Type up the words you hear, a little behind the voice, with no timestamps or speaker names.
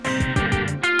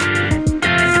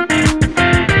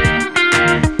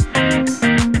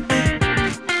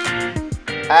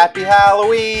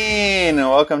Halloween!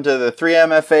 Welcome to the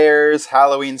 3MFAers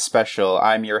Halloween special.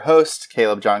 I'm your host,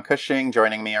 Caleb John Cushing.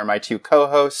 Joining me are my two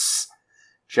co-hosts,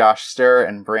 Josh Sturr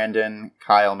and Brandon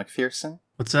Kyle McPherson.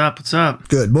 What's up? What's up?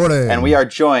 Good morning. And we are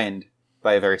joined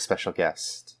by a very special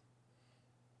guest.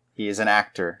 He is an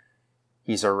actor.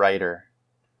 He's a writer.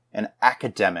 An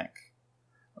academic.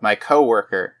 My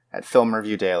co-worker at Film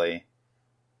Review Daily,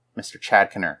 Mr.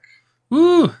 Chad Kennerk.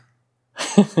 Woo!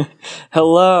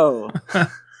 Hello.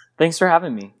 Thanks for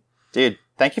having me. Dude,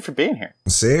 thank you for being here.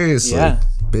 Seriously. Yeah.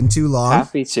 Been too long.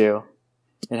 Happy to.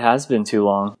 It has been too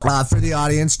long. For the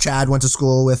audience, Chad went to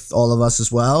school with all of us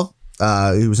as well.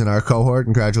 He was in our cohort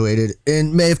and graduated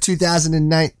in May of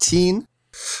 2019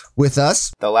 with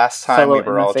us. The last time Fellow we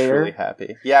were all MFAer. truly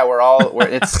happy. Yeah,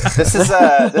 this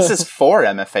is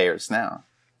 4MFAers now.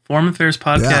 3MFAers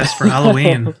podcast for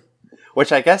Halloween.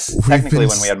 Which I guess technically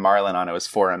when we had Marlon on, it was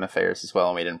 4MFAers as well,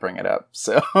 and we didn't bring it up.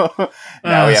 So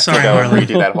now we have to go and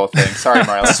redo that whole thing. Sorry,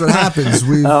 Marlon. That's what happens.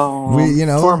 We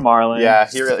poor Marlon. Yeah,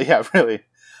 really.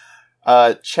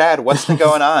 Chad, what's been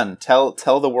going on? Tell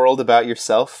the world about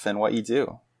yourself and what you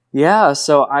do. Yeah,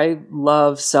 so I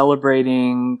love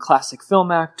celebrating classic film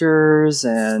actors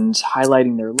and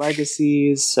highlighting their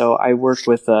legacies. So I work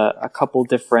with a couple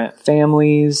different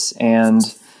families and,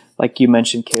 like you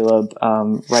mentioned, Caleb,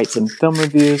 write some film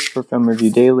reviews for Film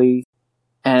Review Daily.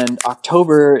 And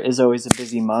October is always a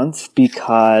busy month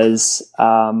because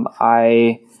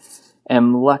I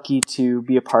am lucky to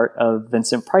be a part of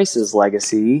Vincent Price's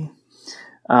legacy.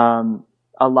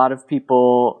 A lot of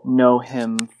people know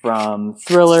him from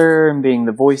Thriller and being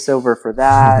the voiceover for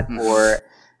that, or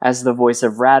as the voice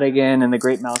of Ratigan in The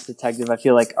Great Mouse Detective. I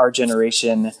feel like our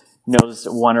generation knows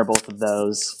one or both of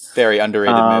those. Very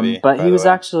underrated movie. But he was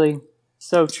actually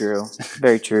so true.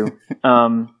 Very true.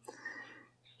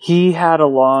 He had a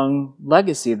long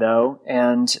legacy, though,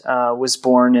 and was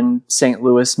born in St.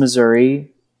 Louis,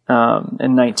 Missouri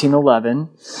in 1911.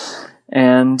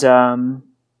 And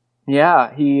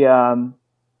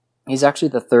he's actually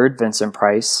the third Vincent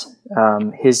Price.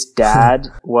 His dad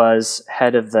was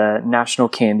head of the National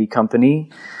Candy Company,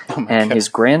 and his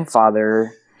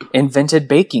grandfather invented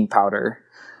baking powder,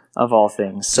 of all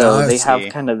things. So they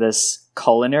have kind of this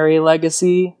culinary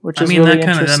legacy, which is really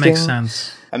interesting. That makes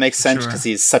sense. That makes sense because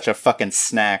he's such a fucking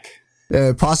snack.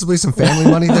 Possibly some family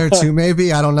money there too,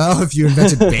 maybe. I don't know if you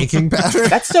invented baking powder.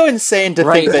 That's so insane to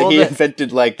think that he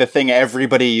invented like the thing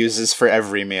everybody uses for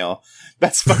every meal.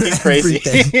 That's fucking crazy.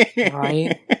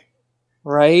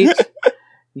 Right?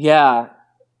 Yeah.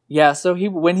 So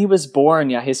when he was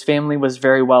born, his family was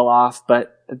very well off,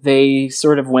 but they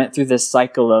sort of went through this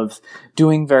cycle of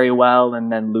doing very well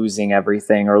and then losing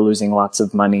everything or losing lots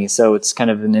of money. So it's kind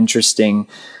of an interesting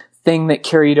thing that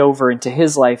carried over into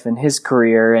his life and his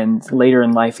career. And later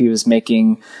in life, he was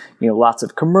making, lots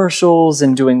of commercials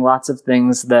and doing lots of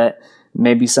things that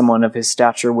maybe someone of his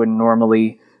stature wouldn't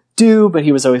normally do, but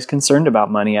he was always concerned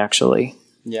about money, actually.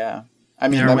 Yeah. I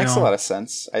mean, that makes a lot of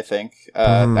sense, I think.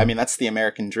 I mean, that's the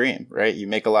American dream, right? You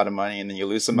make a lot of money and then you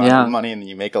lose a lot of money and then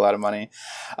you make a lot of money.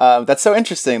 That's so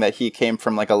interesting that he came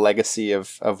from like a legacy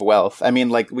of wealth. I mean,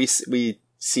 like we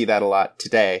see that a lot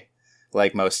today,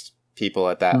 like most people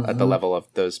at the level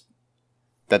of those,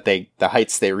 the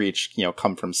heights they reach,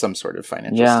 come from some sort of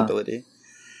financial stability.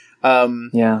 Unlike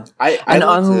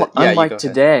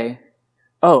today,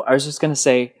 I was just going to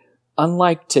say,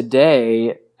 unlike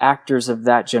today, actors of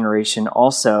that generation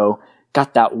also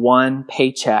got that one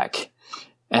paycheck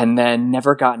and then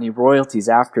never got any royalties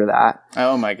after that.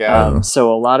 Oh my God.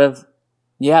 So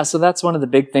that's one of the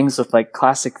big things with like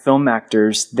classic film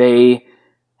actors. They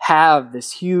have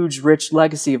this huge, rich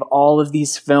legacy of all of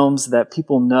these films that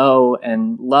people know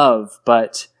and love,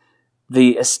 but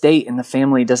the estate and the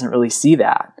family doesn't really see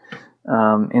that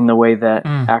in the way that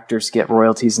actors get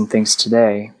royalties and things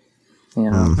today. We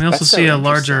also see a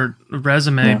larger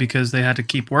resume because they had to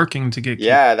keep working to get.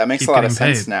 Yeah, that makes a lot of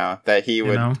sense now that he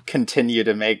would continue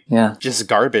to make just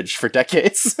garbage for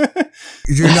decades.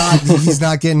 He's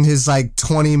not getting his like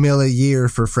 20 mil a year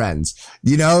for Friends.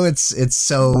 It's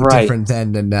so different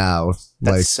then and now.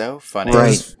 That's so funny.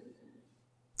 Right.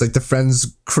 Like the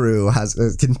Friends crew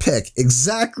can pick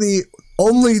exactly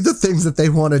only the things that they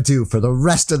want to do for the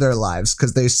rest of their lives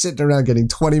because they're sitting around getting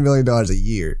 $20 million a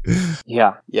year.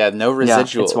 Yeah. Yeah, no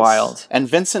residuals. Yeah, it's wild. And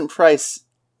Vincent Price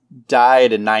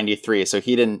died in 93, so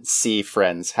he didn't see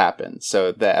Friends happen.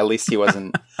 So at least he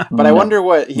wasn't... But I wonder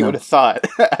what he would have thought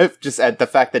just at the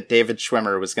fact that David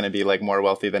Schwimmer was going to be like more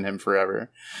wealthy than him forever.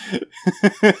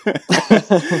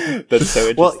 That's so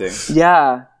interesting.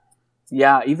 Well,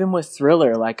 yeah, even with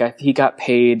Thriller, he got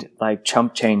paid like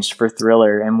chump change for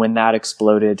Thriller, and when that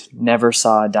exploded, never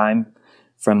saw a dime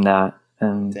from that.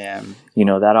 And, damn,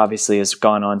 that obviously has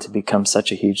gone on to become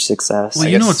such a huge success. Well,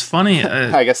 you know what's funny?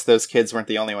 I guess those kids weren't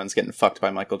the only ones getting fucked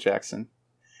by Michael Jackson.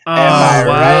 Oh, wow.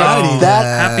 Right?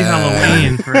 Happy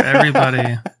Halloween for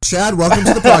everybody. Chad, welcome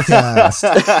to the podcast.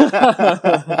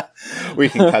 We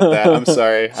can cut that. I'm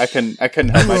sorry. I couldn't help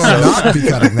We will myself. not be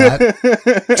cutting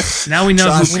that. Now we know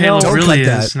Josh, who Caleb don't really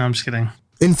cut is. that. No, I'm just kidding.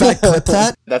 In fact, clip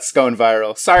that. That's going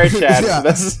viral. Sorry, Chad. Yeah.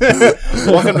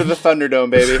 Welcome to the Thunderdome,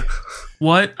 baby.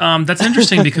 What? That's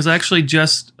interesting because I actually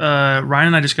just Ryan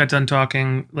and I just got done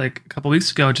talking like a couple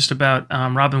weeks ago just about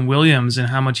Robin Williams and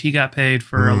how much he got paid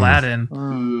for Aladdin for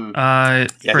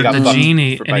the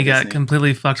genie, and he got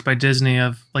completely fucked by Disney.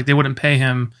 Of like they wouldn't pay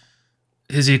him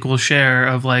his equal share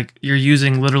of like you're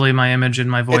using literally my image and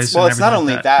my voice. It's not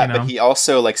only like that, but he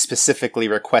also like specifically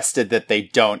requested that they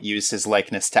don't use his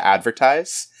likeness to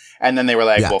advertise. And then they were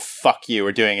like, well, fuck you,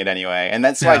 we're doing it anyway. And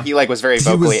that's why he like was very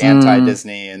vocally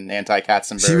anti-Disney and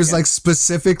anti-Katzenberg. She was like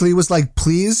specifically was like,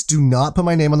 please do not put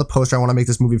my name on the poster. I want to make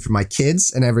this movie for my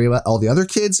kids and all the other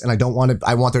kids. And I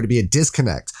want there to be a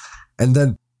disconnect. And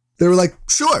then they were like,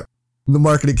 sure. And the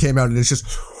marketing came out and it's just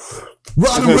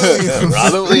Robin Williams.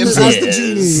 Robin Williams as the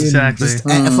genie. Exactly. Just,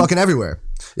 fucking everywhere.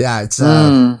 Yeah, it's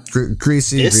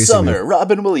greasy. This greasy summer, meat.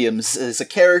 Robin Williams is a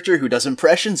character who does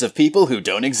impressions of people who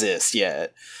don't exist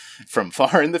yet. From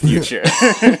far in the future.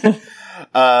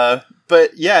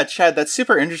 But yeah, Chad, that's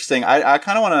super interesting. I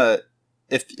kind of want to,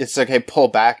 if it's okay, pull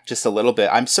back just a little bit.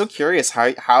 I'm so curious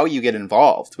how you get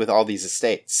involved with all these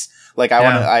estates. Like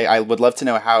I would love to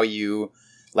know how you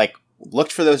like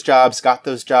looked for those jobs, got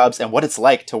those jobs, and what it's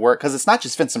like to work. Because it's not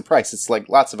just Vincent Price. It's like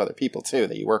lots of other people too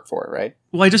that you work for, right?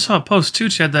 Well, I just saw a post too,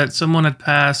 Chad, that someone had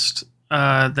passed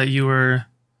that you were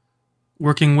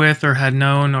working with or had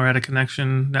known or had a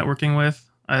connection networking with.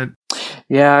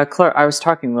 Yeah, Clark. I was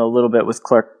talking a little bit with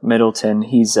Clark Middleton.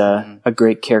 He's a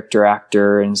great character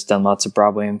actor and has done lots of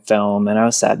Broadway and film, and I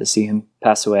was sad to see him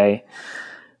pass away.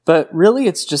 But really,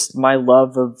 it's just my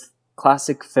love of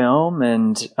classic film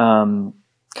and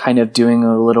kind of doing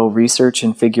a little research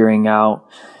and figuring out,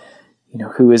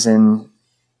 who is in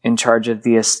charge of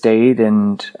the estate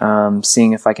and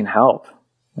seeing if I can help.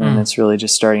 And it's really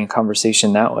just starting a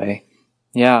conversation that way.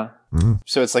 Yeah.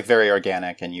 So it's like very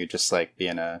organic and you just like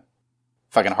being a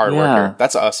fucking hard worker.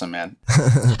 That's awesome, man.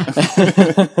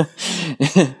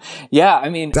 Yeah, I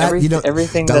mean,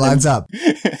 everything that lines up.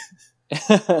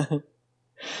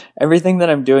 Everything that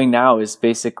I'm doing now is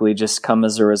basically just come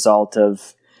as a result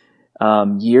of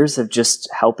years of just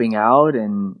helping out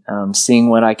and seeing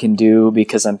what I can do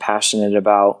because I'm passionate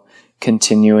about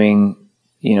continuing,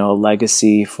 a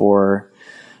legacy for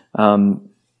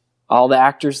all the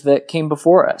actors that came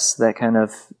before us that kind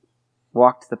of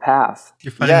walked the path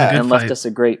and left us a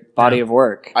great body of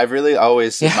work. I've really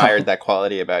always admired that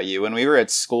quality about you. When we were at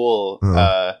school,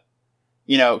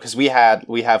 because we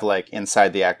have like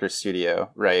Inside the Actors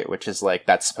Studio, right? Which is like,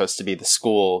 that's supposed to be the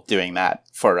school doing that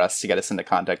for us to get us into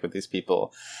contact with these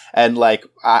people. And like,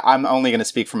 I'm only going to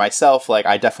speak for myself. Like,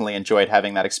 I definitely enjoyed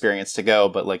having that experience to go,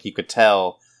 but like, you could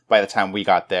tell by the time we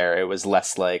got there, it was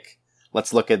less like,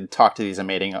 let's look and talk to these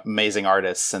amazing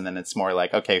artists. And then it's more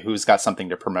like, okay, who's got something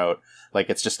to promote? Like,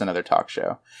 it's just another talk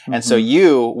show. And so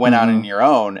you went out on your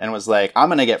own and was like, I'm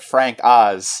going to get Frank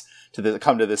Oz to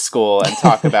come to this school and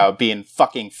talk about being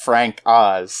fucking Frank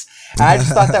Oz. And I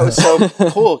just thought that was so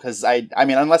cool. Cause I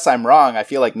mean, unless I'm wrong, I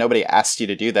feel like nobody asked you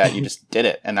to do that. You just did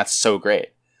it. And that's so great.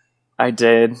 I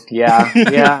did. Yeah.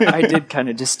 Yeah. I did kind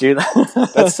of just do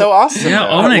that. That's so awesome. Yeah.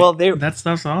 Own it. That's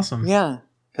awesome. Yeah.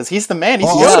 Cause he's the man.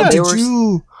 He's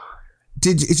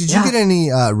Did you get any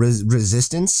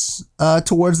resistance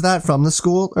towards that from the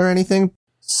school or anything?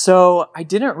 So I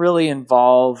didn't really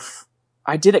involve.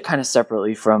 I did it kind of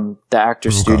separately from the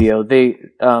Actors Studio. They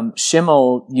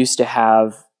Schimmel used to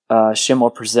have Schimmel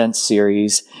Presents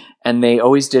series, and they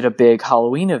always did a big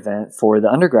Halloween event for the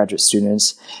undergraduate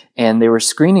students, and they were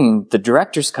screening the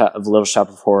director's cut of Little Shop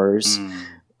of Horrors.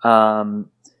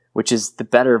 Which is the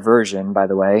better version, by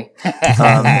the way.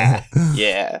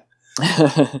 Yeah.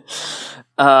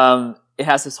 It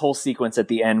has this whole sequence at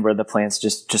the end where the plants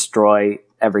just destroy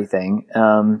everything.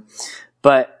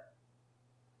 But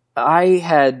I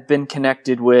had been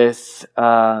connected with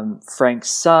Frank's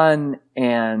son,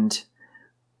 and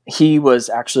he was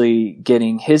actually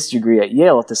getting his degree at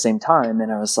Yale at the same time. And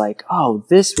I was like, oh,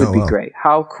 this would be great.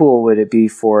 How cool would it be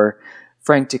for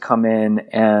Frank to come in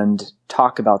and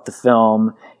talk about the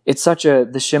film?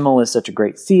 The Schimmel is such a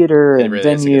great theater and really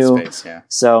venue. Space, yeah.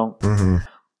 So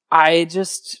I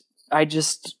just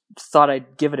thought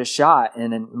I'd give it a shot,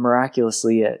 and then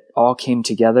miraculously it all came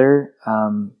together.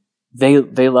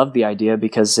 They loved the idea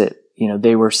because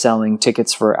they were selling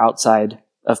tickets for outside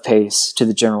of pace to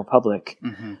the general public.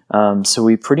 So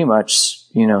we pretty much,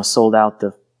 sold out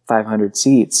the 500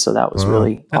 seats. So that was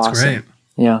really That's awesome. Great.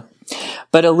 Yeah.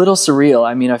 But a little surreal.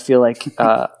 I mean, I feel like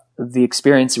the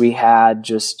experience we had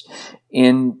just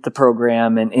in the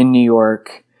program and in New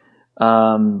York,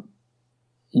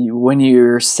 when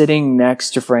you're sitting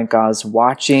next to Frank Oz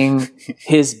watching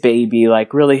his baby,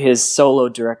 like really his solo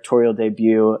directorial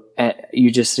debut, and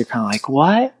you just are kind of like,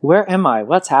 what? Where am I?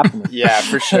 What's happening? Yeah,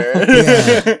 for sure.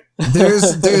 Yeah.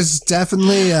 There's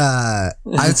definitely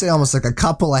I'd say almost like a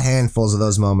couple of handfuls of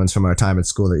those moments from our time at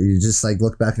school that you just like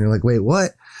look back and you're like, wait,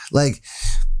 what? Like,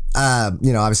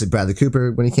 obviously Bradley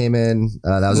Cooper when he came in,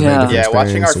 that was a very different experience.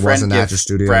 Watching our friend give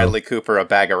studio. Bradley Cooper a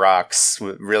bag of rocks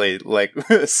really like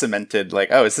cemented like,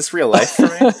 oh, is this real life for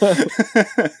me?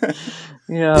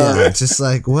 Yeah, just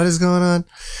like, what is going on?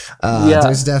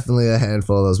 There's definitely a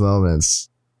handful of those moments.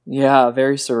 Yeah,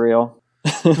 very surreal.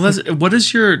 What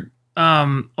is your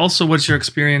what's your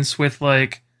experience with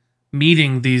like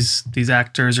meeting these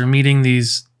actors or meeting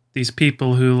these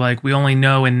people who like we only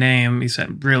know in name? You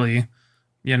said really.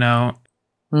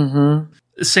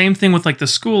 Same thing with like the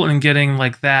school and getting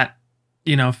like that,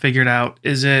 figured out.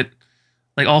 Is it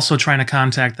like also trying to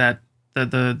contact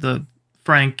the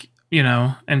Frank,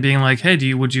 and being like,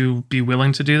 hey, would you be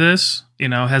willing to do this?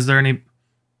 Has there any,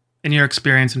 in your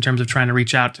experience in terms of trying to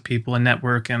reach out to people and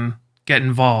network and get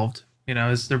involved,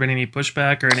 has there been any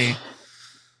pushback or any,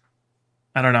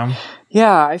 I don't know.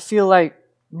 Yeah, I feel like,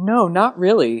 no, not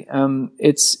really.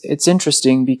 It's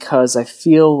interesting because I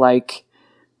feel like,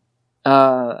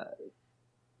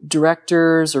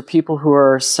 directors or people who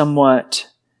are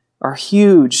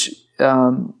huge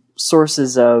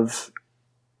sources of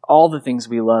all the things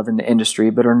we love in the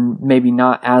industry, but are maybe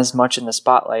not as much in the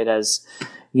spotlight as,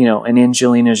 an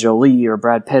Angelina Jolie or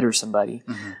Brad Pitt or somebody.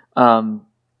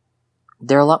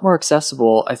 They're a lot more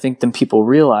accessible, I think, than people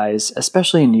realize,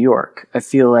 especially in New York. I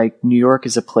feel like New York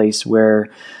is a place where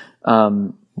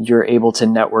you're able to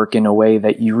network in a way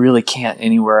that you really can't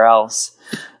anywhere else.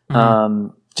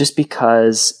 Just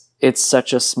because it's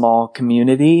such a small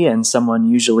community and someone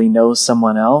usually knows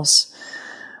someone else.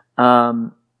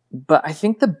 But I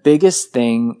think the biggest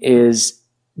thing is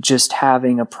just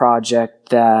having a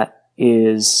project that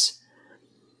you're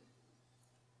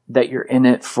in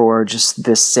it for just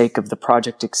the sake of the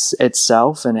project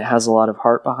itself, and it has a lot of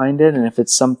heart behind it. And if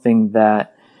it's something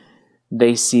that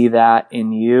they see that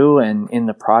in you and in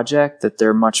the project, that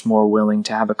they're much more willing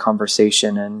to have a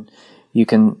conversation, and you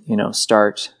can,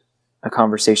 start a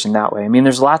conversation that way. I mean,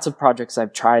 there's lots of projects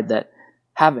I've tried that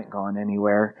haven't gone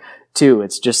anywhere too.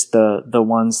 It's just the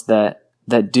ones that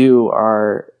do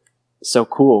are so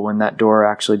cool when that door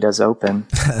actually does open.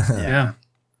 Yeah.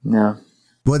 Yeah.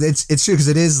 Well, it's true because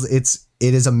it is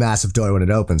a massive door when it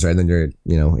opens, right? And then you're,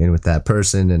 in with that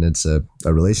person and it's a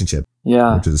relationship.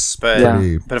 Yeah. Which is but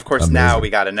of course amazing. Now we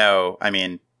got to know,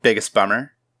 biggest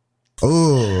bummer.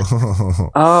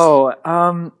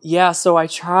 Yeah. So I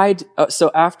tried.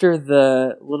 So after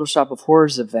the Little Shop of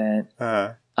Horrors event,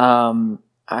 I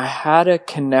had a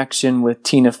connection with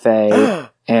Tina Fey,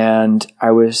 and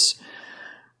I was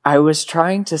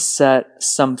trying to set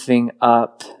something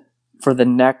up for the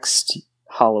next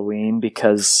Halloween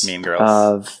because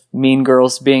of Mean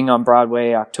Girls being on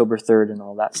Broadway October 3rd and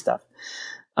all that stuff.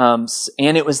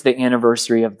 And it was the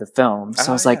anniversary of the film.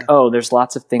 So I was like, there's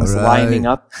lots of things lining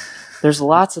up. There's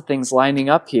lots of things lining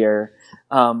up here.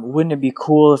 Wouldn't it be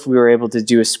cool if we were able to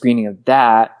do a screening of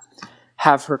that,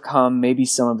 have her come, maybe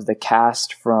some of the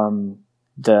cast from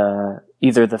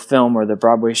either the film or the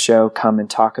Broadway show come and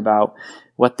talk about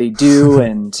what they do.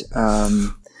 And,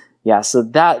 so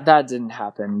that didn't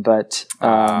happen, but,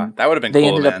 that would have been they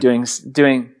cool, ended up doing,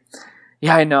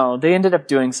 yeah, I know. They ended up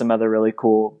doing some other really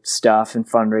cool stuff and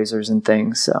fundraisers and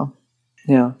things. So,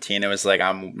 yeah. Tina was like,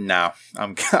 I'm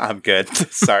good.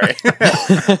 Sorry.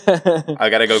 I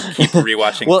got to go keep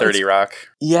rewatching 30 Rock.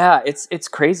 Yeah, it's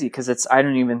crazy because I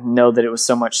don't even know that it was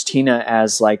so much Tina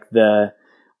as like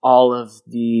all of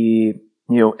the,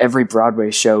 every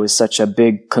Broadway show is such a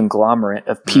big conglomerate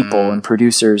of people and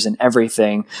producers and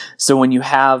everything. So when you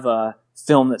have a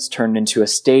film that's turned into a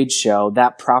stage show,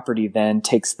 that property then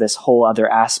takes this whole other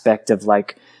aspect of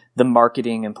like the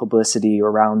marketing and publicity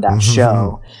around that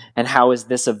show, and how is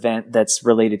this event that's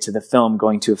related to the film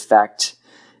going to affect,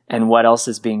 and what else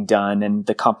is being done, and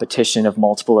the competition of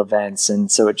multiple events. And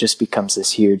so it just becomes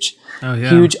this huge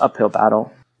uphill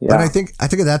battle. But I think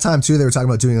at that time too, they were talking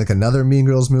about doing like another Mean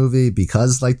Girls movie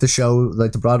because like the show,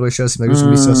 like the Broadway show, seemed like it was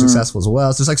going to be so successful as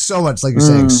well. So there's like so much, like you're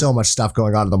saying, so much stuff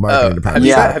going on in the marketing department.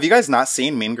 Have you guys not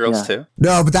seen Mean Girls too?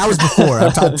 No, but that was before.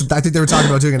 I think they were talking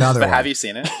about doing another one. Have you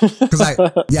seen it? Because I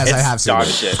have seen it.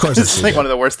 Shit. Of course, it's like one of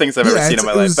the worst things I've ever seen in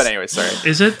my life. But anyway, sorry.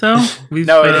 Is it though?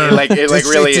 No, it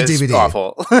really is DVD.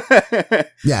 Awful.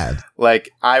 Yeah.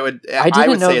 Like I would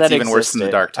say it's even worse than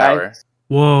The Dark Tower.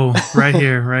 Whoa! Right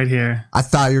here. I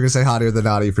thought you were gonna say Hottie or the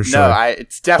Naughty for sure. No,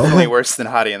 it's definitely worse than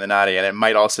Hottie and the Naughty, and it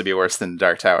might also be worse than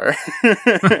Dark Tower.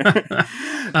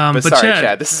 But sorry,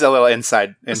 Chad. This is a little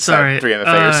inside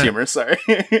 3MFAers humor. Sorry.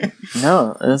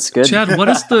 No, that's good. Chad, what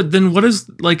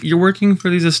is like? You're working for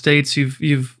these estates.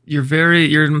 You're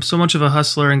so much of a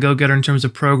hustler and go-getter in terms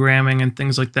of programming and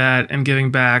things like that, and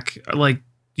giving back. Like,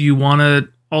 do you want to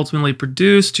ultimately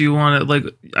produce? Do you want to, like,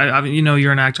 I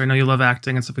you're an actor, I know you love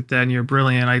acting and stuff like that, and you're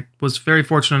brilliant. I was very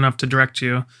fortunate enough to direct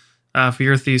you for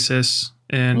your thesis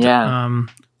and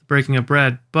Breaking of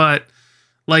Bread. But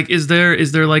like, is there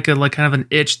like a kind of an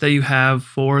itch that you have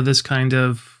for this kind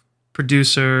of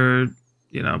producer,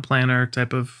 planner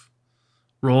type of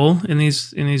role in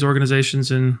these organizations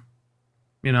and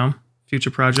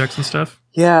future projects and stuff?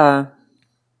 Yeah,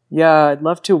 I'd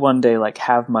love to one day like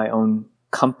have my own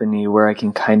company where I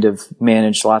can kind of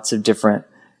manage lots of different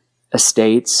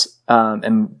estates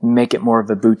and make it more of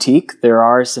a boutique. There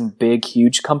are some big,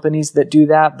 huge companies that do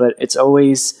that, but it's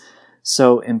always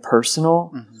so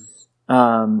impersonal.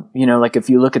 Mm-hmm. Like if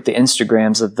you look at the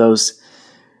Instagrams of those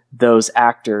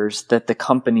actors that the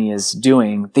company is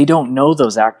doing, they don't know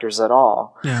those actors at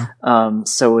all. Yeah.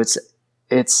 So it's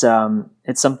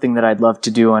something that I'd love to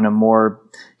do on a more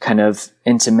kind of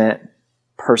intimate,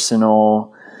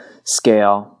 personal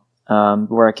scale,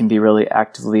 where I can be really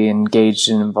actively engaged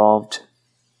and involved.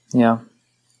 Yeah.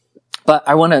 But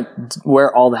I want to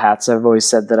wear all the hats. I've always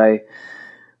said that I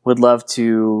would love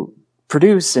to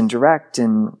produce and direct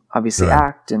and obviously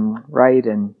act and write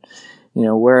and,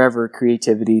 wherever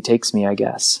creativity takes me, I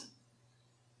guess.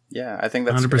 Yeah, I think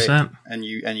that's 100%. Great.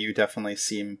 And you definitely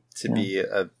seem to be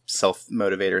a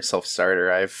self-motivator,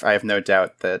 self-starter. I have no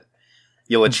doubt that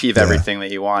you'll achieve everything that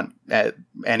you want at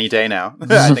any day now.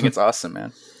 I think it's awesome,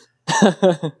 man.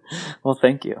 Well,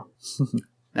 thank you.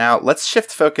 Now, let's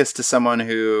shift focus to someone else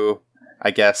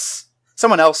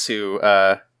who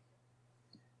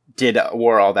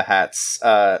wore all the hats.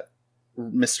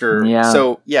 Mr. Yeah.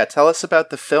 So, tell us about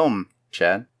the film,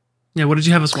 Chad. Yeah, what did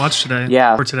you have us watch today?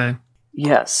 For today?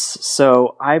 Yes.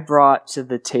 So I brought to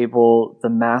the table The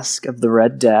Masque of the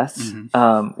Red Death,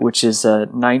 which is a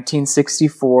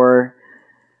 1964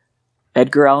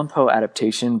 Edgar Allan Poe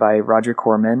adaptation by Roger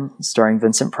Corman, starring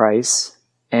Vincent Price.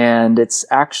 And it's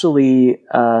actually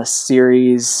a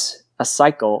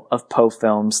cycle of Poe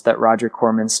films that Roger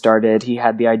Corman started. He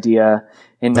had the idea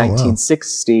in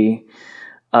 1960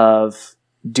 of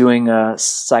doing a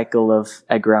cycle of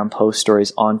Edgar Allan Poe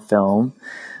stories on film.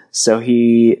 So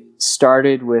he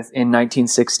started in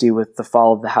 1960 with The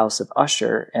Fall of the House of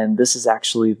Usher, and this is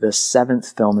actually the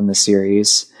 7th film in the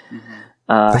series.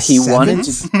 He wanted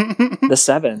the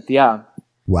 7th, yeah.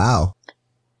 Wow.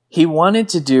 He wanted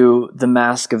to do The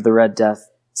Masque of the Red Death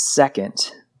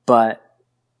second, but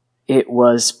it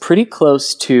was pretty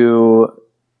close to,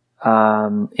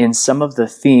 in some of the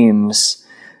themes,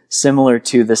 similar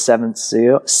to The Seventh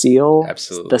Seal.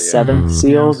 Absolutely. The Seventh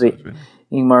Seal, the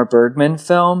Ingmar Bergman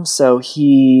film. So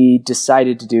he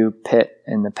decided to do Pit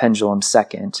and the Pendulum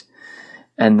second,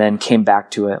 and then came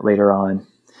back to it later on,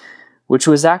 which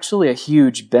was actually a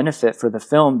huge benefit for the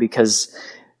film because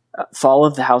Fall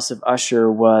of the House of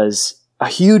Usher was a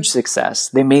huge success.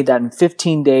 They made that in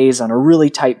 15 days on a really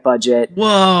tight budget.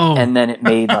 Whoa. And then it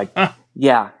made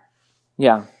yeah.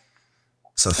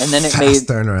 So and then it made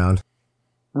turnaround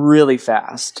really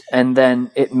fast. And then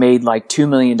it made like $2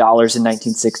 million in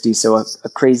 1960. So a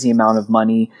crazy amount of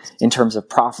money in terms of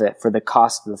profit for the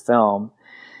cost of the film.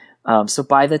 So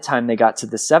by the time they got to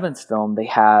the 7th film, they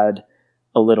had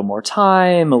a little more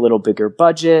time, a little bigger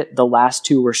budget. The last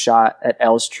 2 were shot at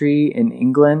Elstree in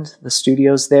England, the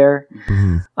studios there,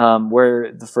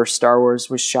 where the first Star Wars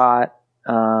was shot.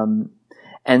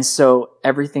 And so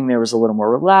everything there was a little more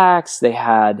relaxed. They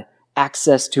had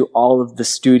access to all of the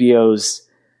studio's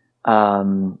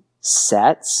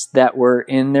sets that were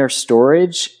in their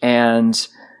storage, and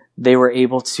they were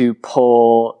able to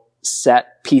pull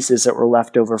set pieces that were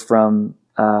left over from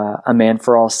A Man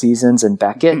for All Seasons and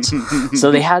Beckett. So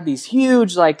they had these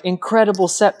huge, like, incredible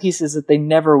set pieces that they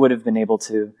never would have been able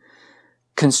to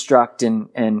construct and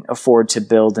afford to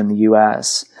build in the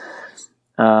US,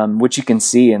 which you can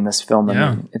see in this film. I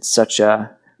mean, it's such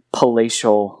a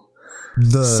palatial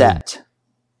set.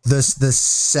 The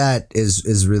set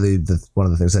is really one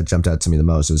of the things that jumped out to me the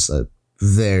most. It was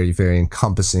very, very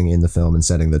encompassing in the film and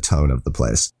setting the tone of the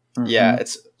place. Mm-hmm. Yeah,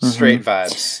 it's straight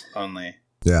vibes only.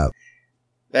 Yeah.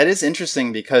 That is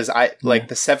interesting because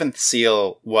the Seventh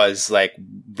Seal was like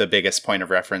the biggest point of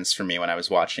reference for me when I was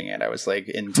watching it. I was like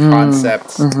in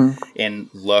concept, in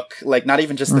look, like not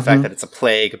even just the fact that it's a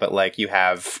plague, but like you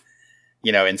have,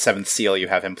 in Seventh Seal, you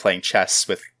have him playing chess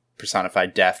with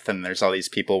personified death, and there's all these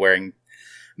people wearing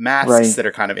masks that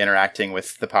are kind of interacting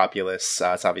with the populace.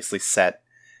 It's obviously set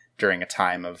during a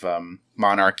time of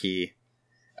monarchy.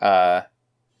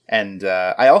 And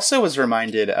I also was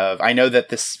reminded of, I know that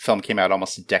this film came out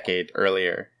almost a decade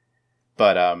earlier,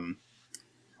 but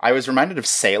I was reminded of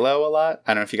Salo a lot.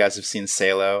 I don't know if you guys have seen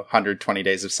Salo, 120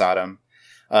 Days of Sodom.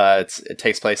 It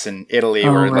takes place in Italy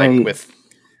like with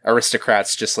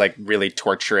aristocrats just like really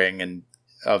torturing and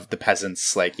of the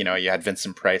peasants. Like, you had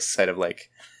Vincent Price kind of like,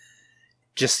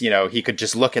 just, he could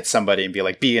just look at somebody and be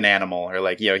like, be an animal, or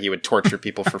like, he would torture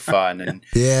people for fun. And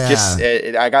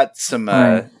I got some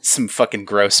fucking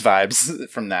gross vibes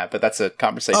from that, but that's a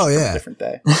conversation for a different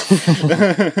day.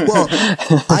 Well,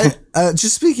 I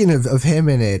just speaking of him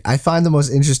in it, I find the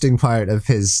most interesting part of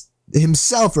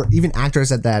himself, or even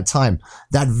actors at that time,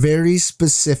 that very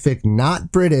specific,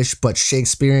 not British, but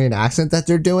Shakespearean accent that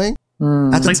they're doing.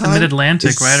 It's like the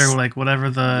Mid-Atlantic, right? Or like whatever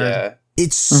the...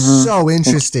 It's so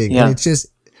interesting, and it just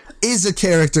is a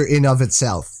character in of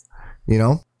itself,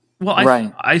 Well,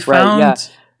 I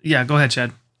found... Yeah, go ahead,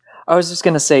 Chad. I was just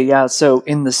going to say, so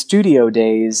in the studio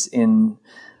days in,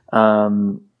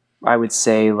 I would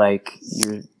say like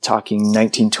you're talking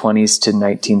 1920s to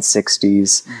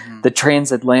 1960s, the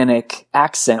transatlantic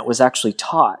accent was actually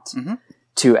taught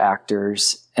to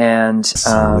actors. And,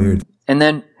 so weird. And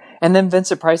then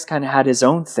Vincent Price kind of had his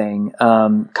own thing,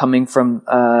 coming from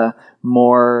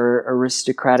more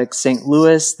aristocratic St.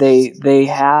 Louis. They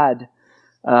had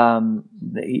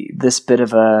this bit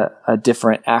of a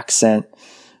different accent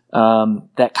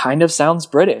that kind of sounds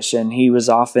British, and he was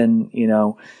often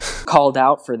called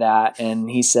out for that. And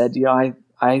he said,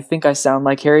 I think I sound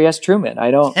like Harry S. Truman.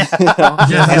 I don't. He's like,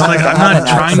 I'm not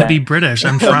trying to be British.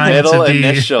 I'm trying to be.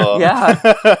 Initial.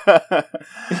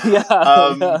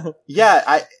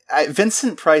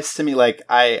 Vincent Price to me, like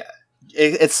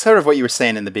it's sort of what you were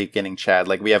saying in the beginning, Chad.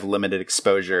 Like we have limited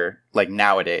exposure, like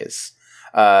nowadays.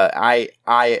 I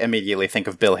immediately think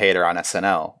of Bill Hader on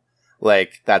SNL.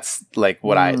 Like that's like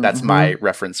what that's my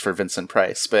reference for Vincent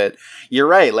Price. But you're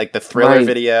right, like the Thriller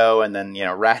video, and then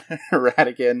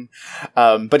Radigan.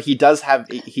 But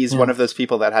he's one of those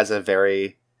people that has a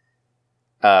very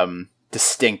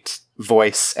distinct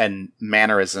voice and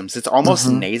mannerisms. It's almost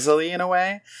nasally in a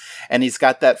way, and he's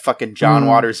got that fucking John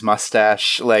Waters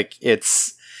mustache. Like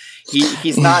he's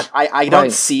not. I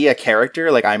don't see a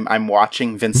character. Like I'm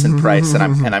watching Vincent Price,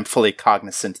 and I'm fully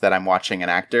cognizant that I'm watching an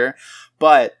actor,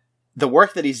 but the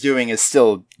work that he's doing is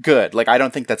still good. Like, I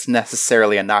don't think that's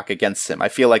necessarily a knock against him. I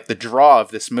feel like the draw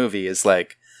of this movie is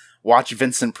like, watch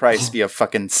Vincent Price be a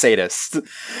fucking sadist.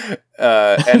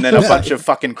 And then a bunch of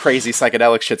fucking crazy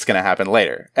psychedelic shit's gonna happen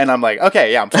later. And I'm like,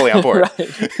 okay, yeah, I'm fully on board.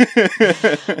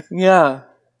 Yeah.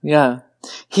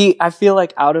 I feel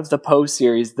like out of the Poe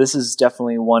series, this is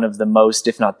definitely one of the most,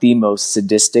 if not the most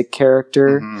sadistic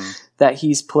character that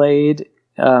he's played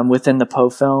within the Poe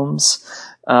films.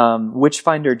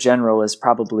 Witchfinder General is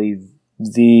probably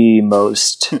the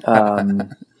most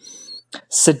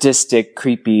sadistic,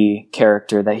 creepy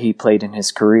character that he played in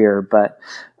his career. But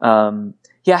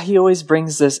he always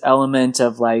brings this element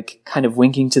of like kind of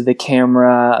winking to the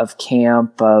camera, of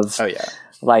camp, of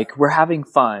like we're having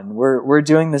fun. We're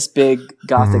doing this big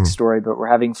gothic story, but we're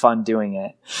having fun doing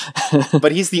it.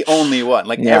 But he's the only one.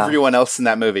 Like everyone else in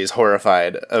that movie is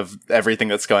horrified of everything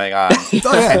that's going on.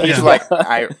 And he's like,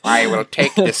 I will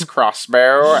take this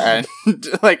crossbow, and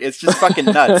like it's just fucking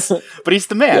nuts. But he's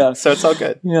the man, so it's all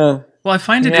good. Yeah. Well, I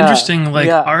find it interesting. Like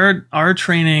our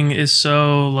training is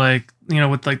so like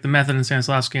with like the method in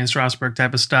Stanislavski and Strasberg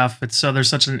type of stuff. It's so there's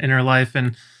such an inner life,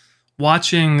 and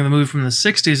watching the movie from the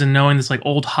 60s and knowing this like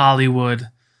old Hollywood,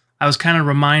 I was kind of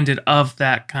reminded of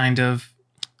that kind of,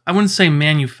 I wouldn't say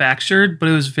manufactured, but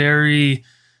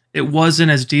it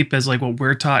wasn't as deep as like what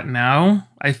we're taught now.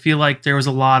 I feel like there was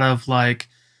a lot of like,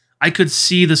 I could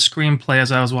see the screenplay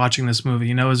as I was watching this movie.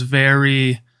 It was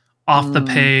very off the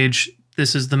page.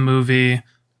 This is the movie,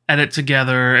 edit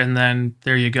together, and then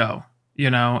there you go.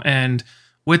 And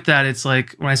with that, it's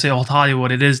like when I say old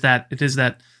Hollywood, it is that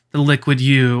the liquid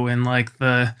hue and like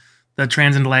the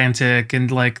transatlantic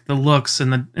and like the looks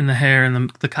and the hair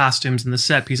and the costumes and the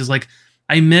set pieces. Like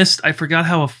I forgot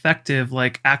how effective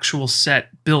like actual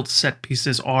built set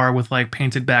pieces are with like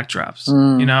painted backdrops,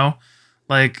 you know,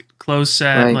 like closed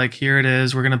set, Right. like here it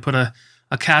is. We're going to put a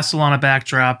castle on a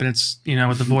backdrop and it's, you know,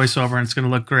 with the voiceover and it's going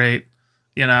to look great,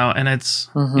 you know, and it's,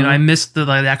 you know, I missed the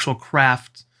actual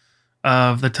craft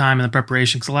of the time and the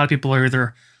preparation. Cause a lot of people are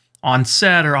either on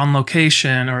set or on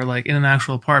location or like in an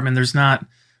actual apartment.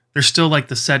 There's still like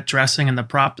the set dressing and the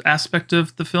prop aspect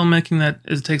of the filmmaking that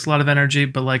takes a lot of energy,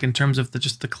 but like in terms of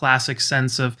just the classic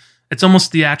sense of it's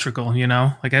almost theatrical, you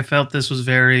know, like I felt this was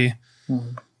very,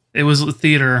 it was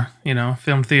theater, you know,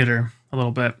 film theater a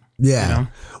little bit. Yeah. You know?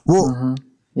 Well,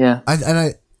 yeah.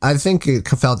 I think it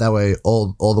felt that way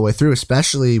all the way through,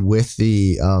 especially with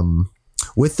the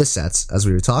sets as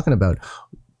we were talking about.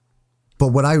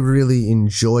 But what I really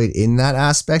enjoyed in that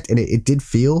aspect, and it did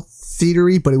feel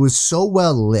theatery, but it was so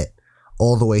well lit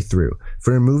all the way through.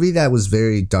 For a movie that was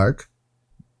very dark,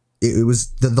 it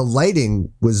was the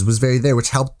lighting was very there, which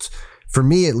helped for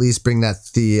me at least bring that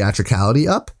theatricality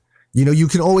up. You know, you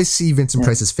can always see Vincent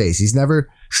Price's face. He's never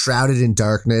shrouded in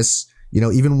darkness. You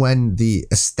know, even when the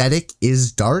aesthetic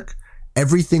is dark,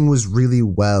 everything was really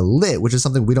well lit, which is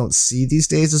something we don't see these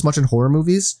days as much in horror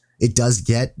movies. It does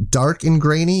get dark and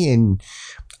grainy, and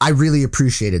I really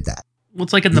appreciated that. Well,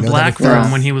 it's like in the Black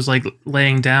Room when he was like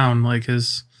laying down like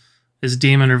his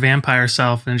demon or vampire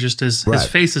self, and just his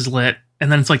face is lit,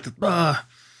 and then it's like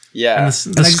yeah, and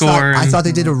the score. I thought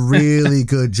they did a really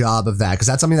good job of that, because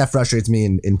that's something that frustrates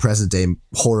me in present day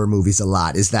horror movies a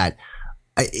lot, is that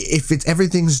if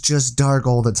everything's just dark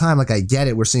all the time, like I get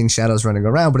it, we're seeing shadows running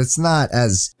around, but it's not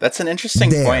as that's an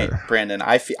interesting point, Brandon.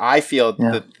 I feel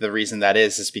the reason that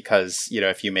is because, you know,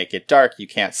 if you make it dark, you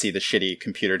can't see the shitty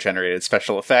computer generated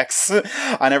special effects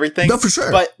on everything. No, for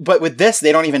sure. But with this,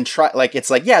 they don't even try. Like, it's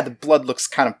like, yeah, the blood looks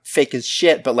kind of fake as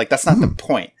shit, but like that's not the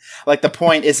point. Like, the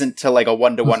point isn't to like a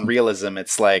 1-to-1 realism.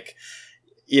 It's like,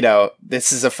 you know,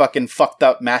 this is a fucking fucked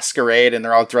up masquerade, and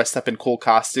they're all dressed up in cool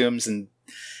costumes, and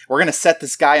we're going to set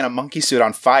this guy in a monkey suit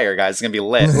on fire, guys. It's going to be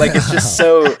lit. Like, it's just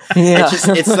so,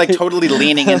 it's like totally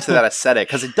leaning into that aesthetic,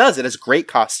 because it has great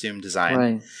costume design.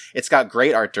 Right. It's got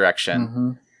great art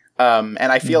direction. And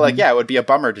I feel like, it would be a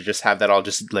bummer to just have that all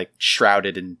just like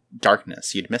shrouded in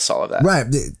darkness. You'd miss all of that. Right.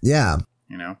 Yeah.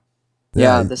 You know?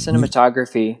 Yeah. The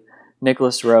cinematography,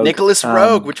 Nicholas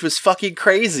Roeg, which was fucking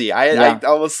crazy. I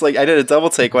almost like, I did a double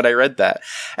take when I read that.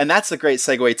 And that's a great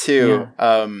segue too.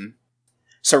 Yeah.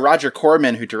 So Roger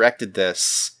Corman, who directed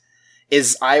this,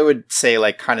 is, I would say,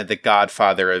 like kind of the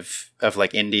godfather of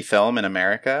like indie film in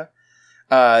America.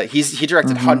 He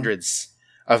directed hundreds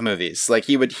of movies. Like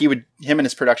him and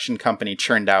his production company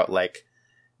churned out like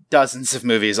dozens of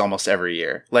movies almost every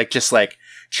year. Like just like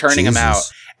churning them out.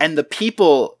 And the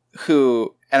people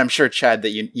who, and I'm sure Chad that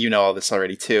you know all this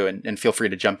already too, and feel free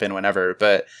to jump in whenever,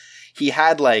 but he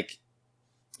had like,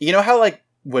 you know how like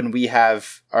when we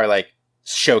have our like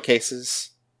showcases,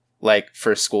 like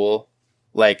for school,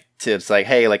 like it's like,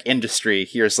 hey, like industry,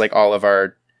 here's all of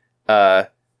our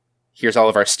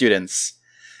students.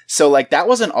 So like that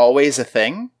wasn't always a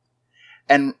thing.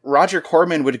 And Roger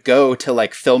Corman would go to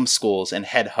like film schools and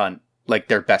headhunt like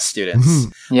their best students.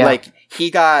 Like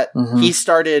he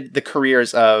started the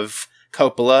careers of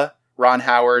Coppola, Ron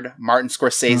Howard, Martin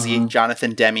Scorsese,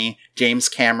 Jonathan Demme, James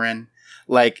Cameron.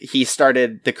 Like, he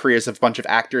started the careers of a bunch of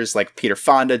actors like Peter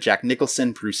Fonda, Jack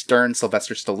Nicholson, Bruce Dern,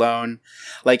 Sylvester Stallone.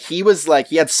 Like, he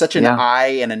had such an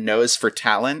eye and a nose for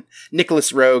talent.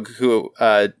 Nicholas Roeg, who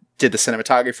did the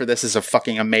cinematography for this, is a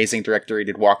fucking amazing director. He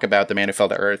did Walkabout, The Man Who Fell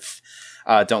to Earth,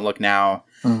 Don't Look Now.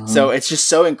 So it's just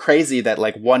so crazy that,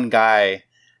 like, one guy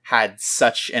had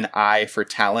such an eye for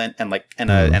talent and, like, and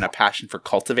a passion for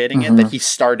cultivating it, that he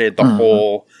started the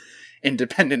whole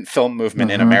independent film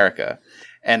movement in America.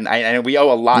 And we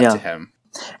owe a lot to him.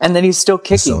 And then he's still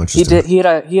kicking. He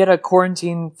had a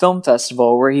quarantine film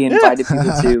festival where he invited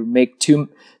people to make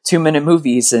 2-minute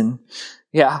movies, and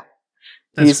he's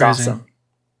crazy. awesome.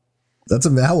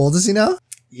 How old is he now?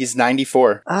 He's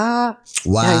 94. Wow.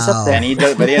 Yeah, he's up there. And he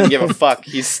doesn't give a fuck.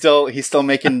 He's still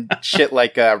making shit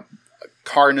like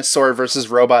Carnosaur versus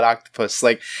Robot Octopus.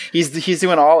 Like he's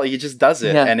doing he just does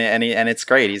it, and it's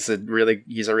great. He's a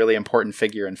really important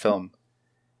figure in film.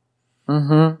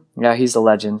 Yeah, he's a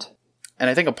legend. And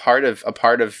I think a part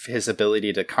of his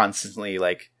ability to constantly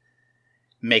like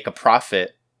make a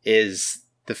profit is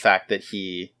the fact that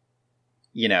he,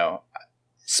 you know,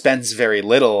 spends very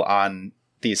little on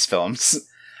these films,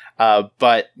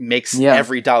 but makes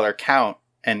every dollar count,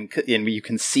 and you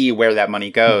can see where that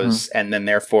money goes, and then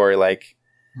therefore like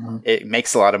it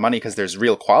makes a lot of money because there's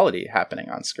real quality happening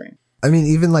on screen. I mean,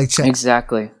 even like Chad,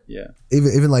 exactly. Yeah.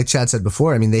 Even like Chad said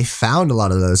before, I mean, they found a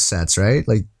lot of those sets, right?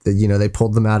 Like, they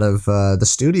pulled them out of the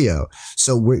studio.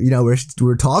 So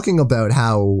we're talking about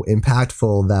how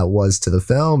impactful that was to the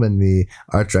film and the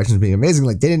art direction being amazing.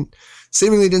 Like, they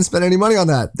seemingly didn't spend any money on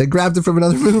that. They grabbed it from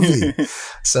another movie.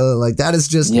 So like, that is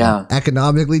just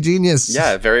economically genius.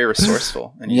 Yeah, very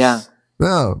resourceful. And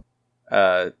no.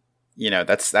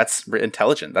 That's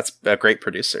intelligent. That's a great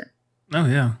producer. Oh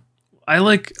yeah. I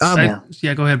like.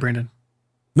 Go ahead, Brandon.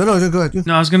 No, go ahead.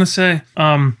 No, I was gonna say.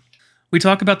 We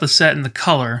talk about the set and the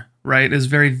color, right? Is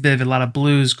very vivid. A lot of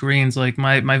blues, greens. Like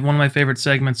my one of my favorite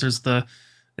segments is the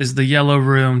yellow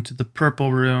room to the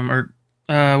purple room, or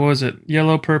what was it?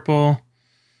 Yellow, purple.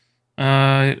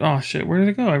 Oh shit, where did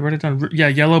it go? I wrote it down. Yeah,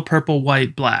 yellow, purple,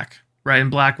 white, black. Right,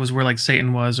 and black was where like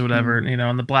Satan was or whatever.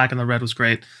 And the black and the red was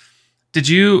great. Did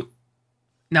you?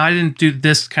 Now I didn't do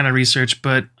this kind of research,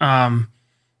 but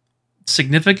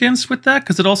significance with that,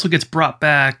 because it also gets brought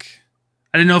back.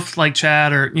 I didn't know if like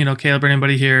Chad or Caleb or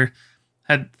anybody here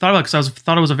had thought about, because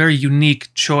thought it was a very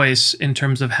unique choice in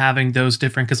terms of having those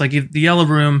different. Because like the yellow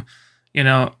room,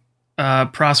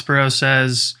 Prospero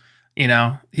says,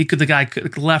 the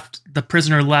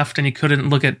prisoner left and he couldn't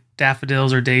look at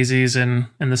daffodils or daisies in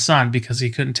the sun because he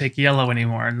couldn't take yellow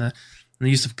anymore, and the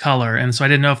use of color. And so I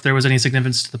didn't know if there was any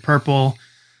significance to the purple.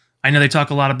 I know they talk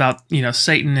a lot about,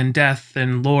 Satan and death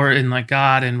and lore and like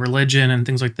God and religion and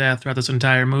things like that throughout this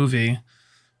entire movie,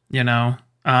 So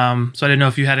I didn't know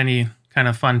if you had any kind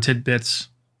of fun tidbits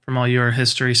from all your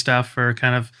history stuff or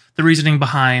kind of the reasoning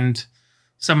behind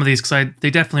some of these, because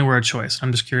they definitely were a choice.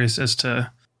 I'm just curious as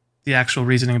to the actual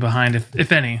reasoning behind,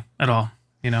 if any at all,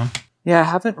 Yeah, I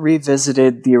haven't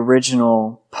revisited the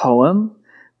original poem,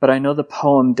 but I know the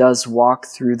poem does walk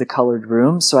through the colored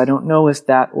room, so I don't know if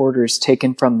that order is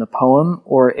taken from the poem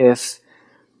or if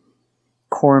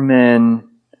Corman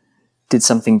did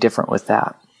something different with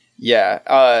that.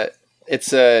 Yeah,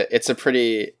 it's a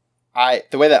pretty.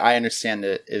 The way that I understand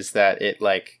it is that it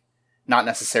like not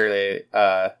necessarily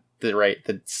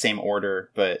the same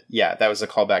order, but yeah, that was a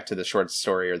callback to the short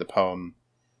story or the poem.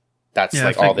 That's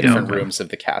like all the different rooms of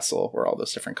the castle were all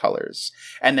those different colors.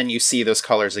 And then you see those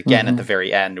colors again at the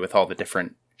very end with all the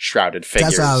different shrouded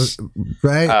figures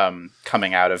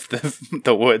coming out of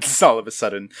the woods all of a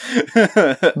sudden,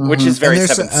 which is very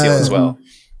Seventh Seal as well.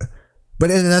 But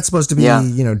that's supposed to be,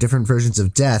 different versions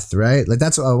of death, right? Like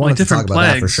that's what I wanted to talk about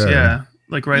that for sure. Yeah.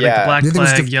 Like the Black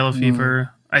Plague, Yellow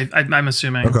Fever. I'm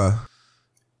assuming. Okay.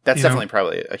 That's definitely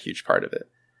probably a huge part of it.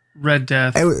 Red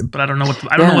Death, but I don't know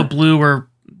what blue or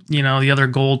the other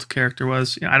gold character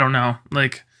was. I don't know.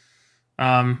 Like,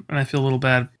 and I feel a little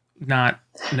bad not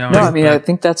knowing. No, I mean, I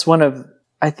think that's one of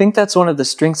the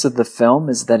strengths of the film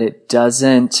is that it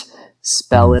doesn't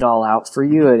spell it all out for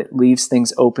you. It leaves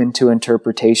things open to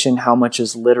interpretation. How much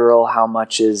is literal? How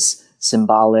much is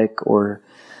symbolic or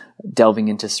delving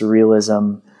into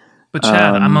surrealism? But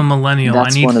Chad, I'm a millennial. I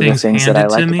need things handed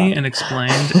to me and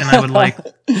explained, and I would like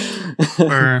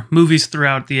for movies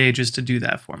throughout the ages to do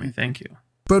that for me. Thank you.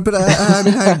 But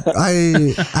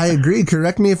I agree.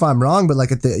 Correct me if I'm wrong, but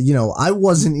like I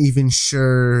wasn't even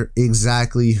sure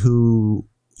exactly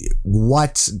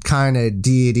what kind of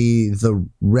deity the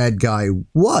red guy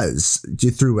was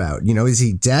throughout. Is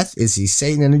he death? Is he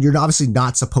Satan? And you're obviously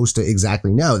not supposed to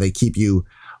exactly know. They keep you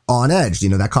on edge.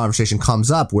 That conversation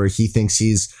comes up where he thinks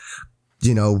he's,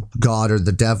 God or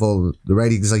the devil,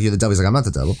 right? He's like, you're the devil. He's like, I'm not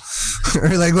the devil. Or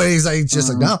like, he's like, just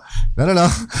like, no. Well,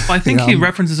 I think he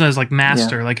references it as like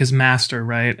master, like his master,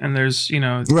 right? And there's,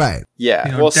 right. Yeah.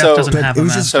 Death doesn't have a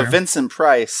master. So Vincent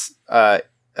Price,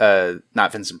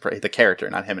 not Vincent Price, the character,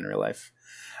 not him in real life.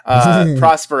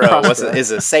 Prospero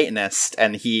is a Satanist,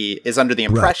 and he is under the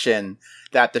impression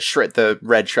that the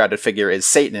red shrouded figure is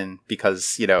Satan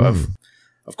because,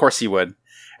 of course he would.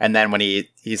 And then when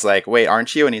he's like, wait,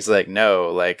 aren't you? And he's like, no,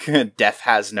 like death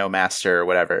has no master or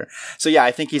whatever. So yeah,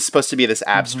 I think he's supposed to be this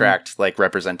abstract like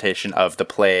representation of the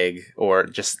plague or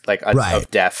just like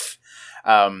of death.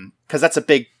 Cause that's a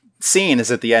big scene is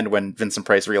at the end when Vincent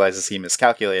Price realizes he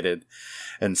miscalculated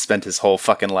and spent his whole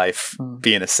fucking life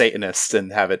being a Satanist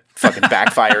and have it fucking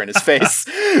backfire in his face.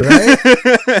 Right?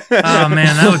 Oh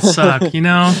man, that would suck,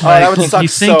 that would suck. You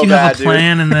think so you have a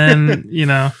plan and then,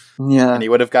 Yeah. And he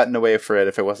would have gotten away for it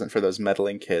if it wasn't for those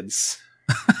meddling kids.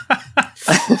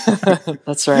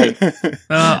 That's right.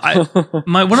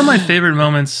 One of my favorite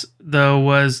moments though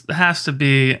has to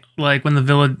be like when the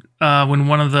village, when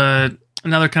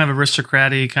another kind of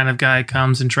aristocratic kind of guy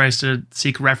comes and tries to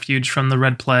seek refuge from the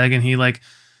Red Plague, and he like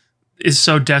is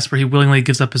so desperate he willingly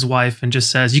gives up his wife and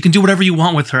just says, "You can do whatever you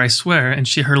want with her, I swear." And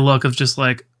her look of just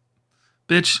like,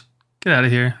 "Bitch, Get out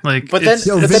of here. Like, but then,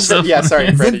 yeah,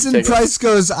 sorry. Vincent Price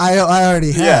goes, I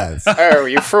already have. Yeah. Oh,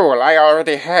 you fool, I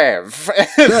already have.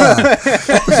 Yeah.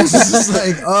 It's just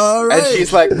like, all right. And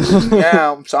she's like,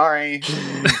 yeah, I'm sorry.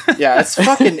 Yeah, it's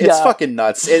fucking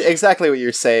nuts. Exactly what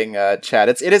you're saying, Chad.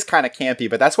 It is kind of campy,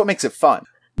 but that's what makes it fun.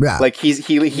 Yeah. Like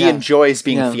he enjoys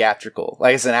being theatrical,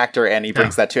 like as an actor, and he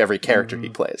brings that to every character he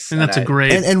plays. And that's a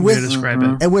great way to describe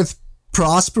it. And with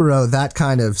Prospero, that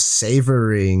kind of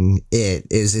savoring it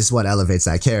is what elevates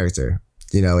that character.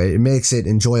 You know, it makes it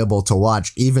enjoyable to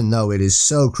watch, even though it is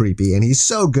so creepy, and he's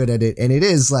so good at it. And it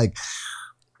is like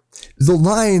the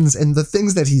lines and the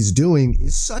things that he's doing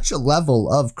is such a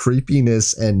level of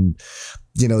creepiness and,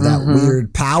 you know, that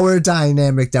weird power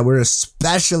dynamic that we're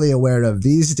especially aware of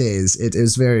these days. It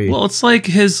is very well. It's like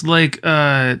his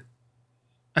I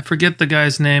forget the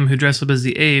guy's name who dressed up as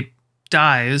the ape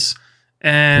dies.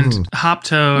 And Hop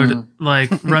Toad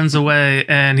runs away,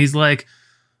 and he's like,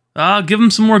 "I'll give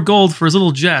him some more gold for his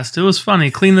little jest. It was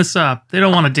funny. Clean this up. They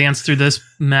don't want to dance through this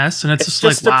mess." And it's just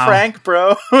like, wow, a prank,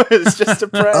 bro. It's just a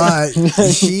prank.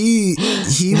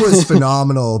 He was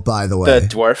phenomenal, by the way. The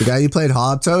dwarf, the guy who played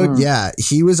Hop Toad, yeah,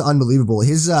 he was unbelievable.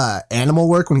 His animal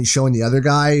work when he's showing the other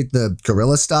guy the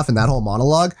gorilla stuff and that whole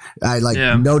monologue, I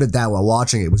noted that while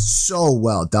watching it. It was so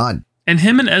well done. And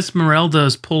him and Esmeralda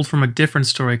is pulled from a different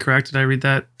story, correct? Did I read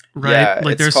that right? Yeah,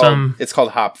 like it's called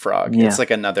Hop Frog. Yeah. It's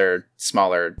like another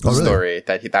smaller story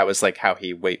that was like how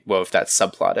he wove that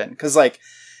subplot in. Because like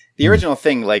the original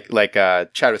thing, like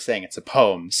Chad was saying, it's a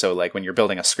poem. So like when you're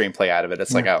building a screenplay out of it,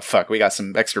 it's like, oh fuck, we got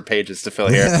some extra pages to fill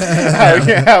here.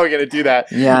 How are we gonna do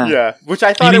that? Yeah. Which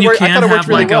I thought you worked. can't have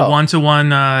really like a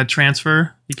 1-to-1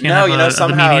 transfer. You can't have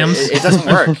somehow the mediums. It doesn't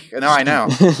work. No, I know,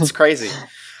 it's crazy.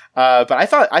 But I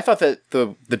thought that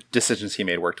the decisions he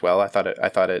made worked well. I thought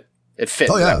it fit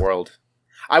in that world.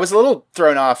 I was a little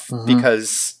thrown off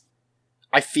because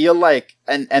I feel like,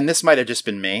 and this might have just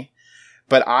been me,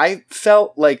 but I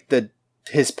felt like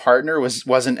his partner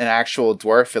wasn't an actual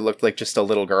dwarf. It looked like just a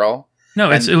little girl.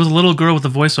 No, it was a little girl with a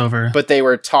voiceover. But they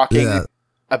were talking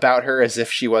about her as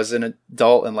if she was an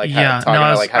adult and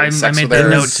having sex I made with her.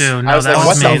 that note too. No, I was like,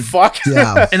 what the fuck?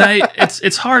 Yeah. And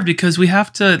it's hard because we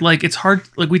have to it's hard.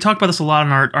 Like we talk about this a lot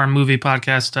in our movie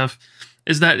podcast stuff,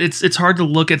 is that it's hard to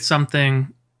look at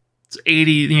something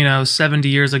 80, 70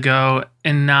 years ago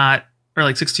and not, or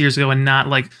like 60 years ago and not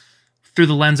like through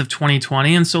the lens of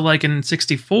 2020. And so like in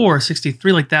 64,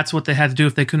 63, like that's what they had to do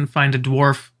if they couldn't find a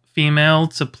dwarf female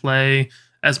to play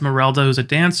Esmeralda, who's a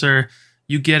dancer.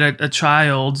 You get a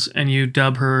child and you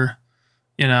dub her,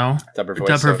 dub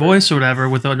her voice or whatever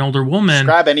with an older woman. Just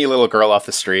grab any little girl off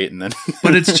the street and then.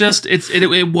 But it's just it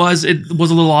was a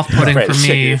little off-putting for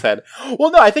me.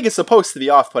 Well, no, I think it's supposed to be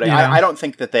off-putting. I don't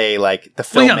think that they like the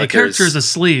filmmakers. The character is a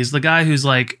sleaze. The guy who's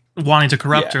like wanting to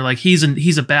corrupt her, like he's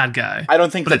a bad guy. I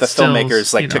don't think that the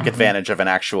filmmakers took advantage of an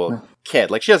actual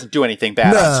kid. Like she doesn't do anything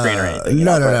bad on screen or anything.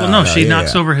 No, she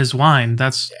knocks over his wine.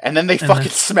 And then they fucking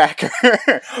smack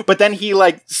her. But then he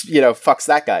fucks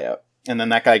that guy up. And then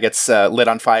that guy gets lit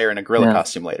on fire in a gorilla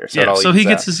costume later. So he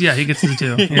gets his too. He gets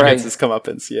his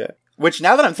comeuppance, Which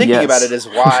now that I'm thinking about it is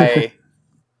why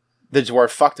the dwarf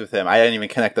fucked with him. I didn't even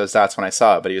connect those dots when I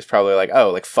saw it, but he was probably like, oh,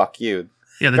 like, fuck you.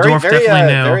 Yeah, the dwarf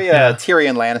definitely knew. Very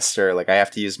Tyrion Lannister. Like, I have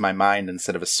to use my mind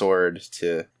instead of a sword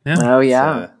to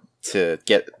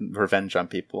get revenge on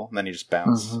people. And then he just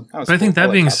bounced. But I think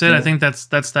that being said, I think that's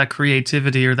that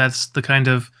creativity, or that's the kind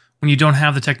of, when you don't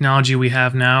have the technology we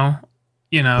have now,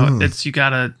 it's you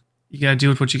gotta do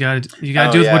with what you gotta do. You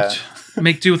gotta do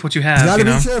with what you have. You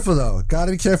gotta be careful though.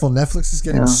 Gotta be careful. Netflix is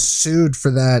getting sued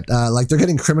for that. They're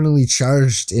getting criminally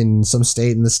charged in some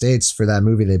state in the States for that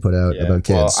movie they put out about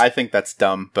kids. Well, I think that's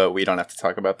dumb, but we don't have to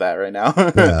talk about that right now.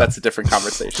 That's a different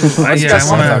conversation. I want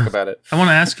to talk about it. I want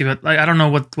to ask you, but I don't know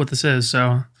what this is.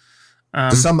 So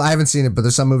there's I haven't seen it, but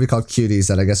there's some movie called Cuties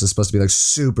that I guess is supposed to be like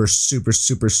super, super,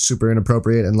 super, super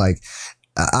inappropriate and like.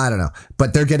 I don't know,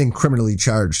 but they're getting criminally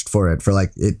charged for it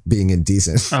it being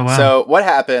indecent. Oh wow! So what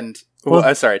happened?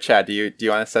 Well, sorry, Chad. Do you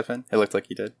want to step in? It looked like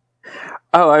you did.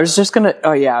 I was just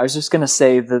gonna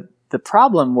say that the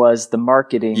problem was the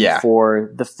marketing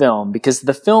for the film, because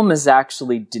the film is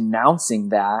actually denouncing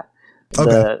that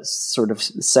the sort of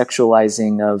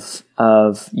sexualizing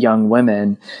of young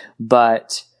women,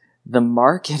 but the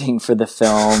marketing for the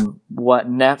film, what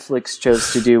Netflix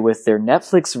chose to do with their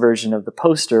Netflix version of the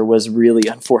poster was really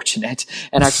unfortunate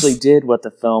and actually did what the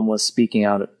film was speaking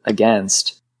out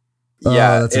against.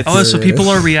 So people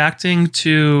are reacting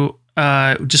to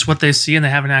just what they see and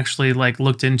they haven't actually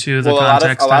looked into the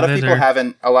context of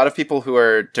it. A lot of people who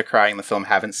are decrying the film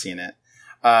haven't seen it.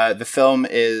 The film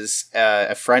is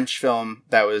a French film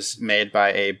that was made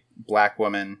by a black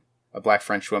woman a black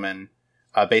French woman,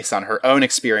 based on her own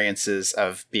experiences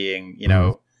of being, you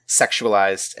know,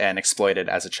 sexualized and exploited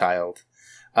as a child.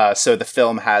 So the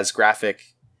film has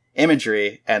graphic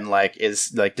imagery and like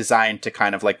is like designed to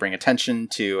kind of like bring attention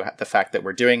to the fact that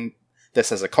we're doing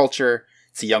this as a culture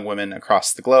to young women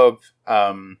across the globe.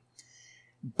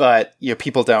 But, you know,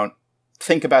 people don't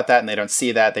think about that and they don't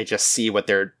see that. They just see what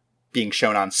they're being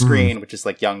shown on screen, which is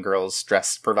like young girls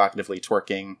dressed provocatively,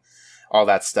 twerking, all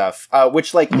that stuff,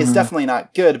 which like is definitely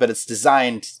not good, but it's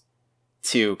designed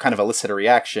to kind of elicit a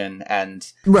reaction.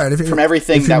 And from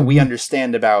everything that we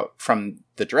understand about from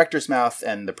the director's mouth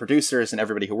and the producers and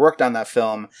everybody who worked on that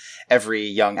film, every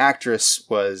young actress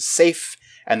was safe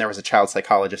and there was a child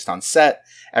psychologist on set.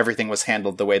 Everything was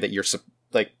handled the way that you're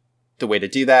like the way to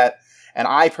do that. And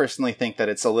I personally think that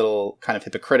it's a little kind of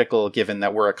hypocritical given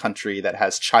that we're a country that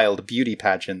has child beauty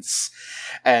pageants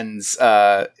and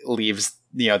leaves,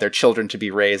 you know, their children to be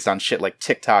raised on shit like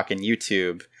TikTok and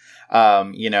YouTube.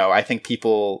 You know, I think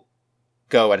people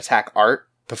go and attack art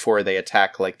before they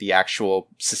attack like the actual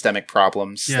systemic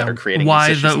problems that are creating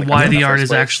why the art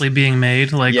is actually being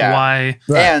made. Like why?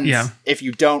 And if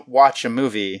you don't watch a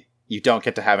movie, you don't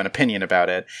get to have an opinion about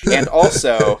it. And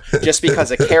also, just because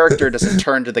a character doesn't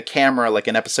turn to the camera like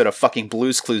an episode of fucking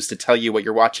Blue's Clues to tell you what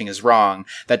you're watching is wrong,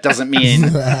 that doesn't mean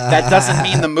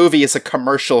the movie is a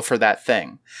commercial for that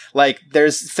thing. Like,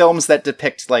 there's films that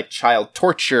depict like child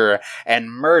torture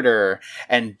and murder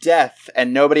and death,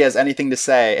 and nobody has anything to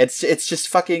say. It's just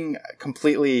fucking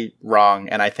completely wrong,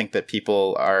 and I think that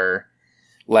people are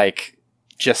like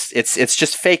it's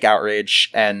just fake outrage,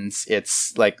 and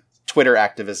it's like Twitter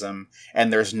activism,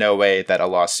 and there's no way that a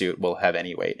lawsuit will have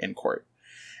any weight in court.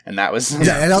 And that was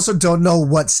I also don't know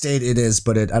what state it is,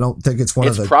 but I don't think it's one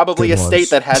of the. It's probably a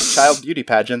state that has child beauty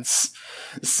pageants.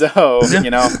 So you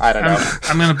know, I don't know.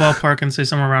 I'm gonna ballpark and say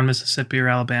somewhere around Mississippi or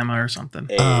Alabama or something.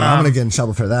 I'm gonna get in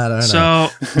trouble for that. I don't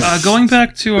know. Going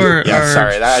back to our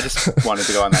sorry, I just wanted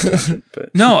to go on that tangent.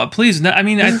 But no, please. No, I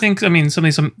mean, I think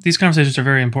these conversations are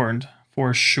very important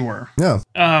for sure. Yeah.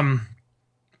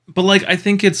 But like, I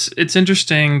think it's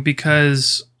interesting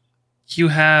because you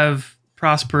have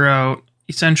Prospero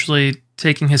essentially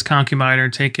taking his concubine or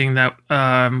taking that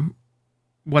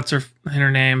what's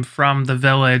her name from the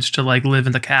village to like live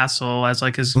in the castle as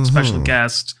like his special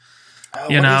guest.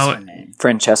 You know,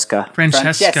 Francesca.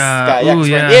 Ooh,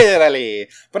 yeah.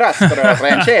 Prospero,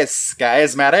 Francesca,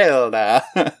 Esmeralda.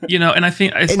 You know, and I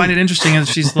find it interesting as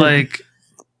she's like.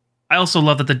 I also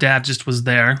love that the dad just was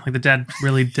there. Like, the dad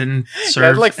really didn't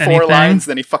serve anything. He had like 4 lines,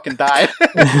 then he fucking died.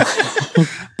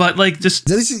 But like, just...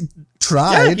 At least he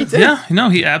tried. Yeah, he did. Yeah, no,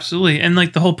 he absolutely... And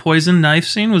like, the whole poison knife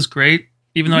scene was great.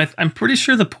 Even though I'm pretty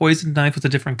sure the poison knife was a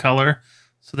different color.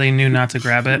 So they knew not to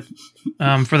grab it.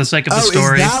 For the sake of the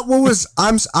story. Is that what was...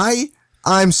 I'm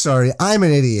sorry. I'm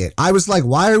an idiot. I was like,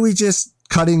 why are we just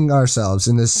cutting ourselves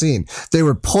in this scene? They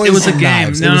were poison. It was a game.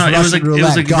 Knives. It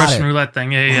was a Russian roulette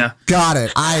thing. Yeah. Got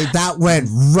it. That went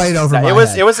right over my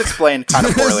head. It was explained kind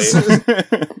of poorly.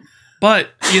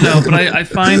 But you know, I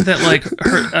find that like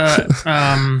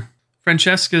her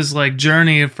Francesca's like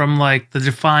journey from like the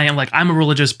defiant, like, I'm a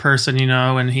religious person, you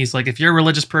know, and he's like, if you're a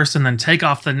religious person, then take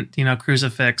off the, you know,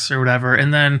 crucifix or whatever,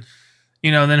 and then,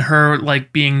 you know, then her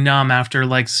like being numb after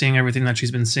like seeing everything that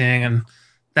she's been seeing, and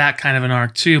that kind of an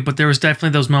arc too. But there was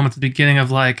definitely those moments at the beginning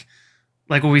of like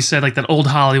what we said, like that old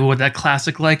Hollywood, that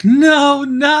classic, like, no,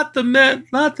 not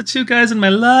the 2 guys in my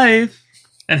life.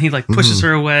 And he like pushes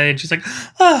her away and she's like,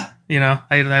 you know,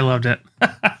 I loved it.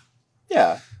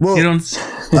 Yeah. Well, you don't...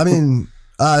 I mean,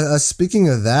 speaking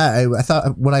of that, I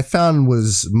thought what I found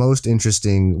was most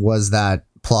interesting was that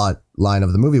plot line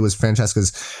of the movie was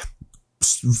Francesca's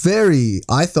very,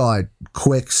 I thought,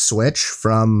 quick switch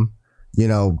from, you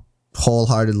know,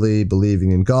 wholeheartedly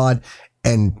believing in God,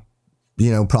 and you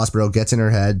know, Prospero gets in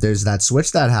her head. There's that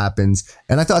switch that happens,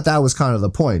 and I thought that was kind of the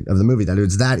point of the movie, that it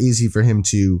was that easy for him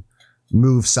to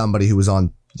move somebody who was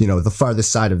on, you know, the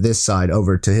farthest side of this side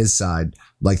over to his side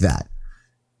like that.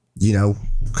 You know,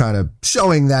 kind of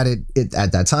showing that it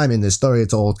at that time in this story,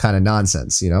 it's all kind of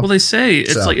nonsense. You know, well, they say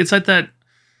it's like that.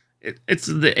 It's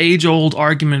the age old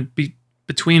argument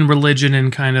between religion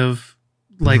and kind of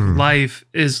like life,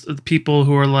 is the people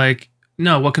who are like,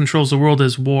 no, what controls the world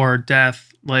is war,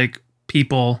 death, like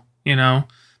people, you know.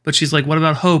 But she's like, what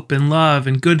about hope and love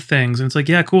and good things? And it's like,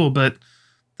 yeah, cool, but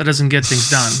that doesn't get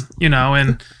things done, you know.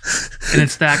 And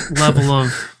it's that level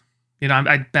of, you know,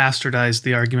 I bastardized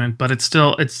the argument, but it's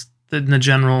in the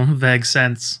general vague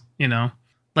sense, you know.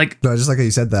 Like, no, just like how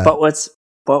you said that.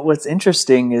 But what's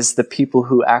interesting is the people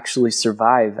who actually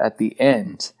survive at the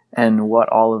end, and what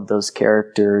all of those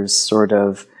characters sort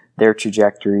of their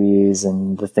trajectories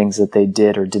and the things that they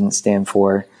did or didn't stand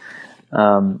for.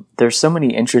 There's so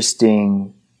many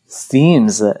interesting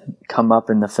themes that come up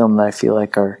in the film that I feel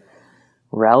like are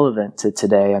relevant to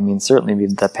today. I mean, certainly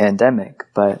the pandemic,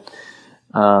 but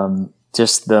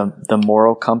just the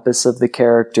moral compass of the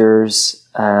characters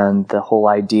and the whole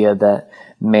idea that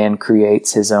man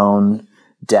creates his own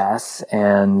death,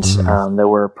 and that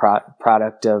we're a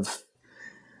product of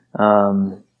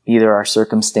either our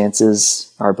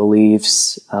circumstances, our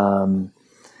beliefs,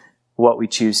 what we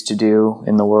choose to do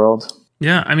in the world.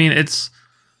 Yeah, I mean,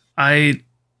 I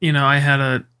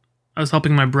was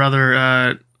helping my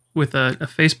brother with a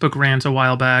Facebook rant a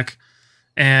while back,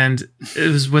 and it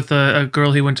was with a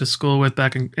girl he went to school with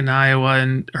back in Iowa,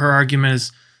 and her argument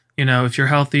is, if you're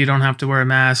healthy, you don't have to wear a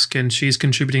mask, and she's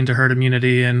contributing to herd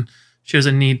immunity, and she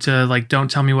doesn't need to, like, don't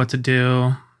tell me what to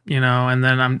do, and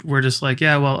then we're just like,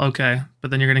 yeah, well, okay,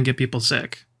 but then you're going to get people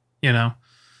sick, Yeah,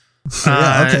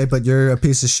 okay, but you're a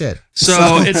piece of shit. So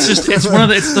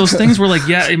it's those things where, like,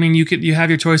 yeah, I mean, you have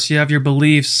your choice, you have your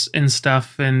beliefs and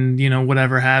stuff, and,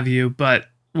 whatever have you, but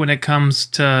when it comes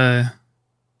to,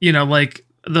 like,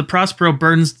 the Prospero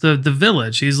burns the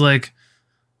village. He's like,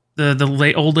 the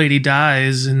late old lady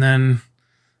dies and then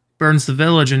burns the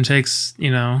village and takes,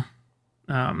 I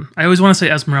always want to say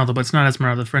Esmeralda, but it's not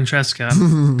Esmeralda, Francesca.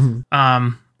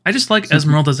 I just like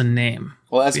Esmeralda as a name.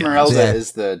 Well, Esmeralda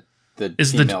is the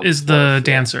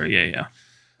dancer. Yeah.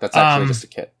 That's actually just a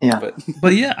kid. Yeah.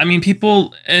 But yeah, I mean,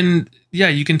 people, and yeah,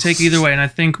 you can take either way. And I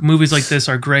think movies like this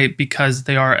are great because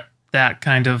they are that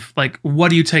kind of, like, what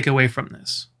do you take away from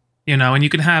this? And you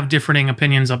can have differing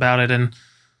opinions about it and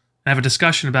have a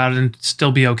discussion about it and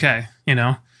still be okay,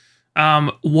 Chad,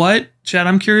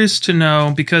 I'm curious to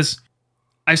know, because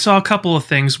I saw a couple of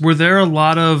things. Were there a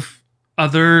lot of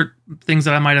other things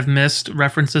that I might have missed,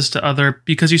 references to other,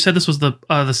 because you said this was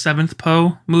the seventh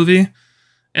Poe movie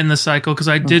in the cycle, because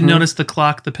I did notice the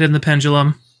clock, the pit and the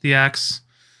pendulum, the axe,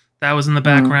 that was in the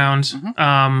background.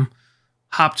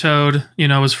 Hop Toad,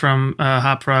 was from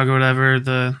Hop Frog or whatever,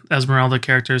 the Esmeralda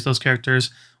characters, those characters.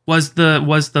 Was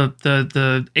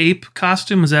the ape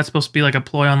costume, was that supposed to be like a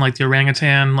ploy on, like, the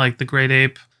orangutan, like the great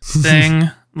ape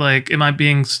thing? Like, am I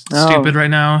being stupid right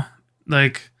now?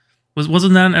 Like,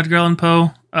 wasn't that an Edgar Allan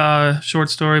Poe short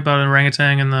story about an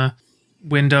orangutan and the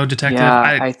window detective?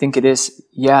 Yeah, I think it is.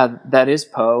 Yeah, that is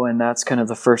Poe, and that's kind of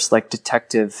the first, like,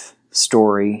 detective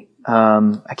story.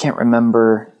 I can't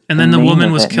remember. And then the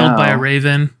woman was killed by a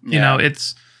raven. Yeah.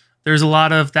 There's a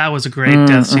lot of, that was a great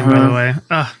death scene, by the way.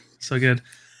 Oh, so good.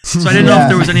 So I didn't know if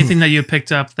there was anything that you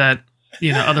picked up that,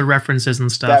 other references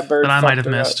and stuff that I might have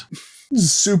missed.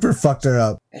 Super fucked her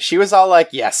up. She was all like,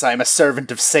 yes, I'm a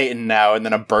servant of Satan now. And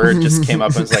then a bird just came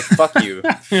up and was like, fuck you.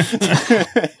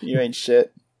 You ain't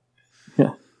shit.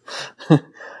 Yeah.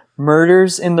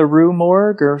 Murders in the Rue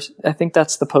Morgue, or I think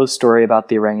that's the Poe story about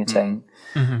the orangutan.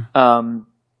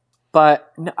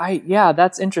 But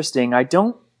that's interesting. I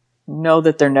don't know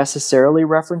that they're necessarily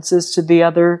references to the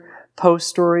other Poe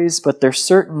stories, but there's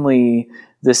certainly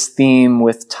this theme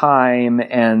with time,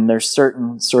 and there's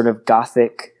certain sort of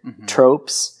gothic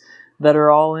tropes that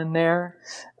are all in there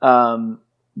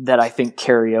that I think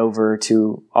carry over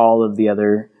to all of the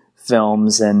other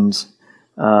films. And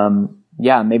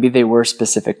maybe they were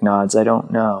specific nods. I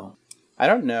don't know. I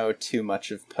don't know too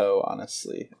much of Poe,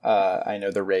 honestly. I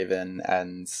know the Raven,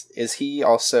 and is he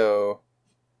also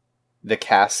the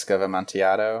Cask of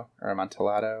Amontillado or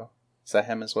Amontillado? Is that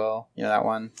him as well? That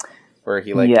one where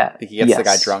he he gets the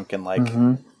guy drunk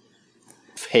and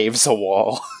paves a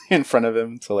wall in front of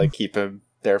him to keep him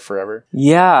there forever.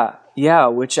 Yeah,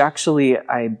 which actually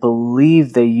I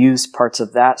believe they use parts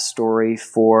of that story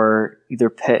for either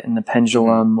Pit and the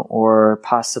Pendulum or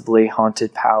possibly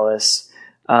Haunted Palace.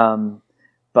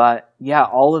 But yeah,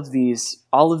 all of these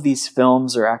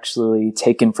films are actually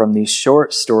taken from these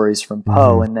short stories from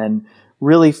Poe and then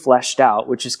really fleshed out,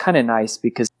 which is kind of nice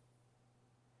because.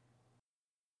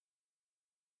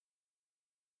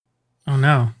 Oh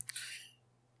no!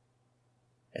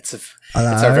 It's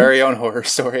our very own horror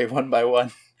story, one by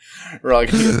one. We're all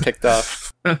gonna get picked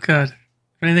off. Oh god!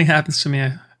 If anything happens to me,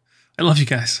 I love you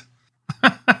guys.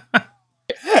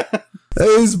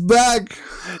 He's back,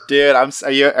 dude.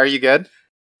 Are you good?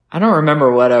 I don't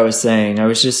remember what I was saying.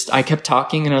 I kept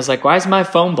talking and I was like, why is my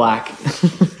phone black?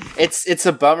 It's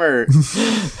a bummer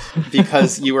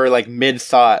because you were mid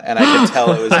thought and I could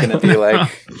tell it was going to be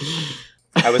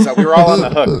we were all on the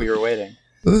hook. We were waiting.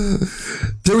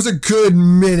 There was a good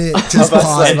minute just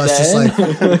pause of us just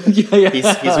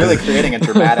he's really creating a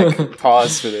dramatic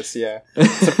pause for this. Yeah.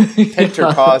 It's a pinter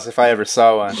pause if I ever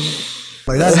saw one.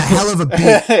 Like, that's a hell of a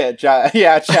beat.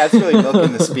 Yeah, Chad's really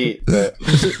milking this beat.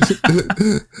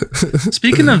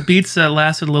 Speaking of beats that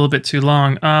lasted a little bit too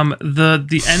long,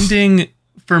 the ending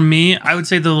for me, I would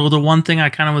say the one thing I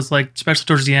kind of was like, especially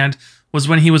towards the end, was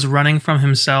when he was running from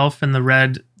himself and the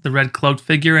red cloaked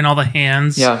figure and all the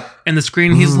hands and the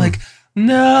screen. He's like,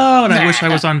 no, and I wish I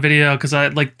was on video because I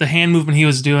like the hand movement he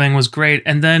was doing was great.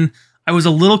 And then I was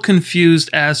a little confused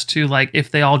as to like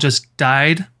if they all just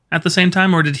died at the same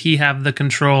time or did he have the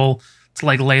control to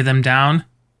like lay them down?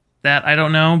 That I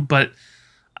don't know, but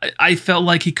I felt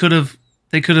like they could have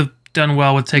done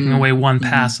well with taking away one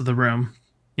pass of the room.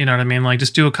 You know what I mean? Like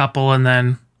just do a couple and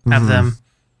then have them,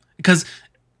 because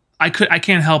I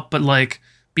can't help but like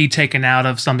be taken out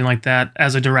of something like that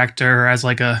as a director or as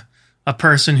like a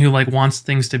person who like wants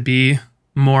things to be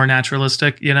more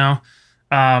naturalistic, you know?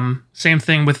 Same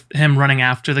thing with him running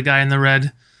after the guy in the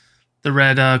red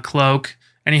cloak,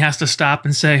 and he has to stop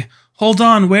and say, hold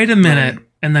on, wait a minute,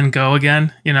 and then go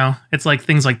again. You know, it's like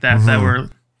things like that that were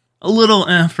a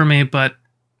little for me, but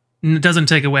it doesn't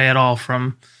take away at all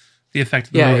from the effect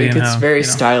of the movie. Yeah, it gets very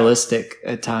stylistic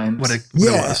at times. What it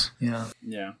was.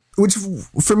 Yeah. Which,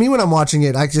 for me, when I'm watching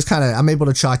it, I'm able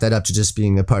to chalk that up to just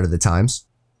being a part of the times.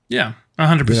 Yeah,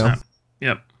 100%. You know?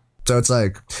 Yep. So it's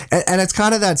like, and it's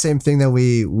kind of that same thing that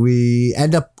we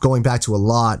end up going back to a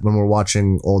lot when we're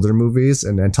watching older movies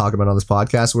and talking about on this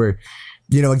podcast where,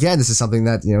 you know, again, this is something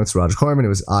that, you know, it's Roger Corman. It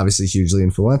was obviously hugely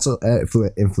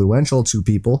influential to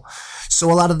people.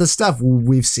 So a lot of the stuff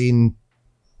we've seen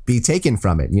be taken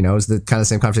from it, you know, it's the kind of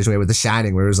same conversation we had with The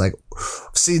Shining, where it was like,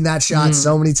 I've seen that shot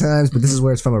so many times, but this is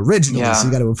where it's from originally, so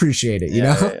you got to appreciate it, you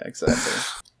know? Yeah, exactly.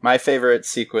 My favorite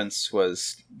sequence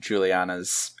was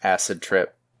Juliana's acid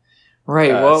trip.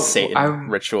 Right, Satan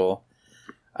ritual.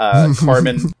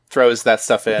 Corman throws that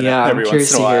stuff in every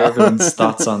once in a while. I'm curious to hear everyone's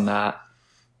thoughts on that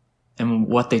and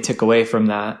what they took away from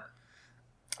that.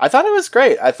 I thought it was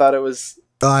great. I thought it was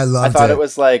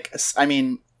like, I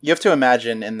mean, you have to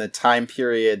imagine in the time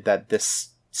period that this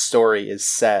story is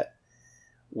set,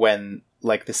 when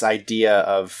like this idea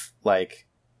of like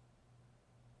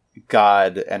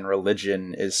God and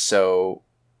religion has so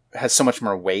much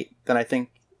more weight than I think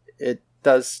it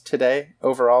does today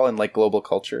overall in like global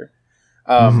culture.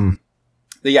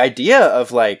 The idea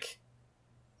of like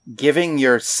giving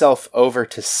yourself over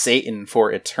to Satan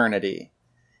for eternity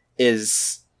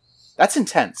that's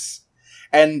intense.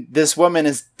 And this woman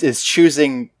is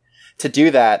choosing to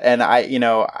do that. And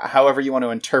however you want to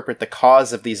interpret the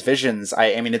cause of these visions,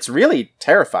 I mean, it's really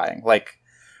terrifying. Like,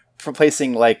 for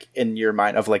placing like in your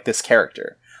mind of like this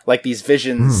character, like these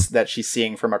visions that she's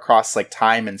seeing from across like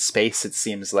time and space. It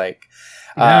seems like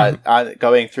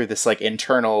going through this like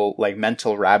internal like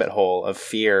mental rabbit hole of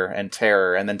fear and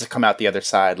terror, and then to come out the other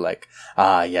side like,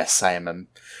 yes, I am a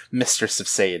mistress of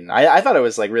Satan. I thought it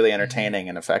was like really entertaining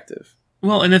and effective.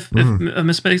 Well, and if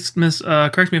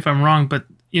correct me if I'm wrong, but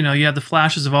you know, you have the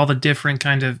flashes of all the different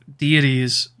kind of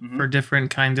deities for different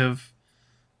kind of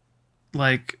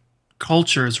like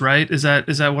cultures, right? Is that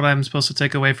what I'm supposed to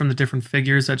take away from the different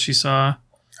figures that she saw?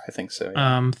 I think so.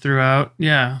 Yeah. Throughout,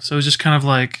 yeah. So it was just kind of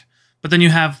like, but then you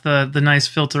have the nice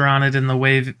filter on it and the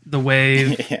wave,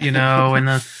 you know, and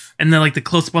the like the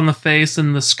close up on the face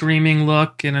and the screaming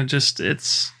look, and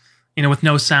it's you know, with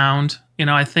no sound. You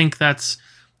know, I think that's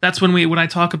when I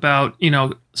talk about, you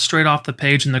know, straight off the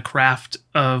page and the craft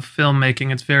of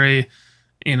filmmaking. It's very,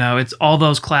 you know, it's all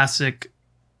those classic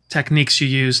techniques you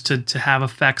use to have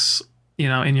effects, you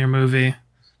know, in your movie.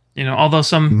 You know, although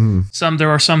there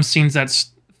are some scenes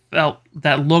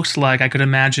that looked like I could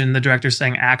imagine the director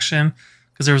saying action,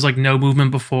 because there was like no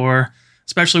movement before,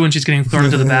 especially when she's getting thrown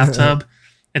into the bathtub.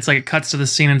 It's like it cuts to the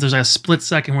scene and there's like a split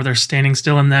second where they're standing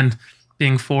still and then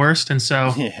being forced, and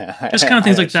so just kind of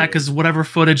things like that, because whatever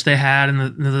footage they had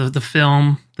and the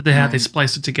film that they had, they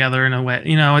spliced it together in a way,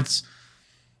 you know.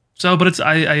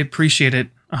 I appreciate it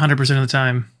 100% of the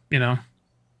time, you know.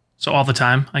 So all the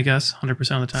time, I guess, 100%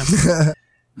 of the time.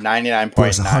 99.9.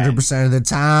 100% of the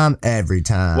time, every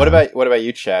time. What about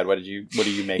you, Chad? What do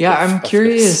you make? Yeah, I'm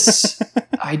curious.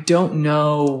 I don't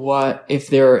know if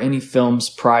there are any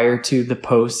films prior to the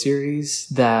Poe series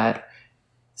that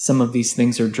some of these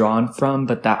things are drawn from,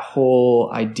 but that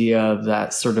whole idea of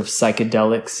that sort of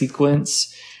psychedelic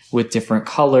sequence with different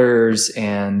colors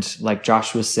and, like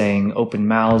Josh was saying, open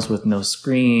mouths with no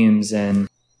screams, and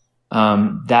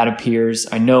that appears,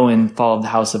 I know, in Fall of the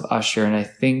House of Usher, and I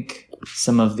think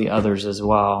some of the others as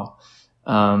well,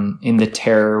 in The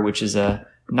Terror, which is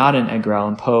not an Edgar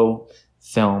Allan Poe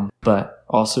film, but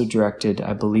also directed,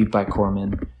 I believe, by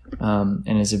Corman,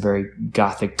 and is a very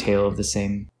gothic tale of the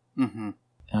same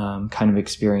kind of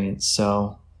experience.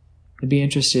 So I'd be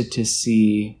interested to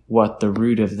see what the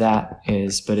root of that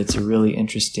is, but it's a really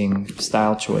interesting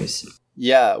style choice.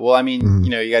 Yeah, well, I mean,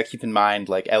 you got to keep in mind,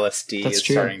 like, LSD is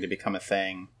starting to become a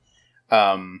thing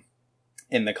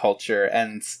in the culture.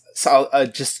 And so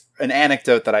just an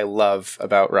anecdote that I love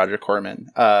about Roger Corman.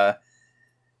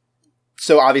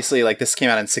 So obviously, like, this came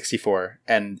out in 1964,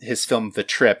 and his film The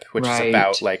Trip, which is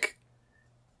about, like,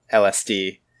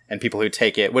 LSD and people who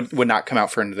take it, would not come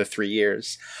out for another 3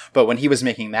 years. But when he was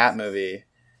making that movie,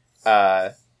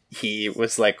 he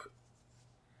was like,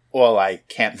 well, I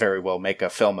can't very well make a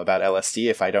film about LSD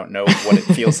if I don't know what it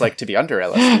feels like to be under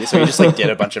LSD. So he just like did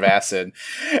a bunch of acid,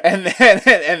 and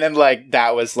then like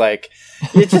that was like,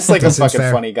 it's just like a fucking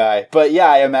funny guy. But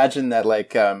yeah, I imagine that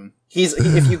like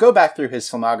if you go back through his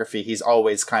filmography, he's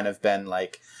always kind of been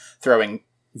like throwing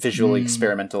visually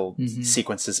experimental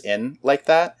sequences in like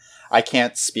that. I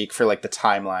can't speak for like the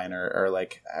timeline or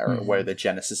where the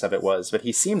genesis of it was, but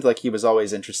he seemed like he was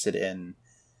always interested in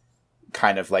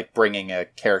kind of like bringing a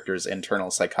character's internal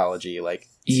psychology, like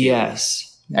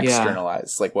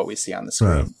externalize like what we see on the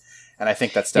screen. And I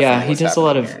think that's definitely he does a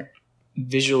lot of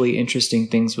visually interesting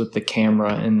things with the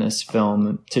camera in this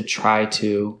film to try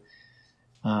to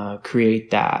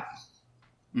create that.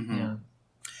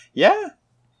 Yeah.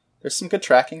 There's some good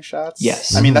tracking shots.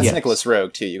 Yes. I mean, that's Nicholas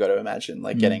Roeg too. You got to imagine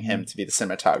like getting him to be the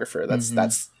cinematographer.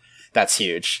 That's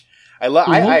huge.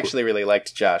 I actually really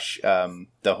liked, Josh,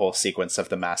 the whole sequence of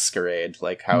the masquerade,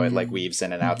 like how it like weaves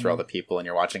in and out through all the people, and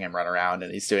you're watching him run around,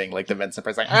 and he's doing like the Vincent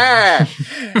Price, like Well,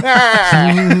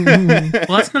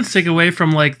 that's not to take away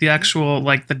from like the actual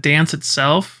like the dance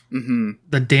itself.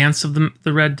 The dance of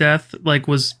the Red Death like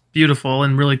was beautiful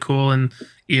and really cool and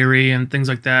eerie and things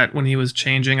like that. When he was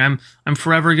changing, I'm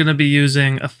forever gonna be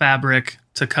using a fabric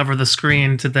to cover the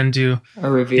screen to then do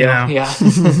a reveal,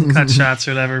 cut shots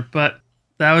or whatever, but.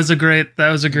 That was a great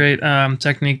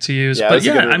technique to use. Yeah, but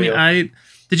yeah, I mean,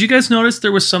 did you guys notice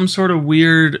there was some sort of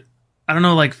weird, I don't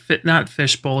know, like not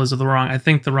fishbowl is the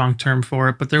wrong term for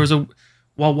it, but there was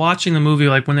while watching the movie,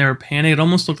 like when they were panning, it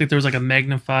almost looked like there was like a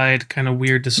magnified kind of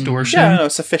weird distortion. Yeah, no,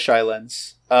 it's a fisheye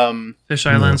lens.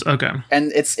 Fisheye lens, okay.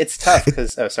 And it's tough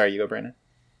because, sorry, you go, Brandon.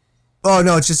 Oh,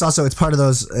 no, it's just also, it's part of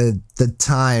those,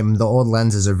 the old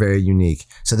lenses are very unique.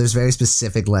 So there's very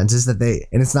specific lenses and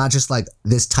it's not just like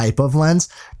this type of lens.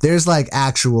 There's like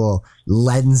actual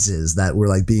lenses that were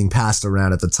like being passed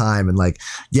around at the time. And like,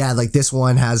 yeah, like this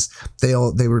one they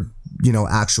were,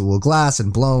 actual glass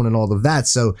and blown and all of that.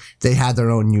 So they had their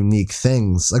own unique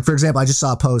things. Like, for example, I just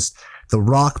saw a post, The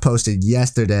Rock posted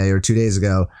yesterday or 2 days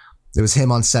ago. It was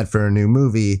him on set for a new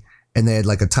movie, and they had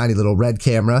like a tiny little red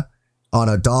camera on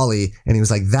a dolly, and he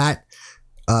was like, that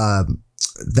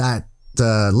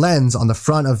lens on the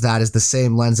front of that is the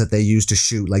same lens that they used to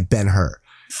shoot like Ben-Hur.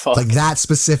 Fuck. Like that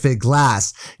specific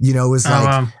glass, was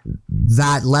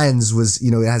that lens was,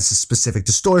 it has a specific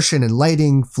distortion and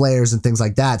lighting flares and things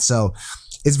like that. So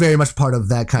it's very much part of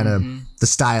that kind of the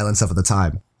style and stuff at the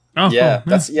time. Oh, yeah,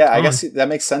 cool. I guess that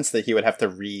makes sense that he would have to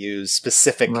reuse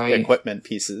specific equipment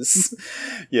pieces.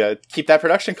 Keep that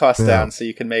production cost down so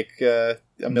you can make a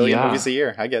million movies a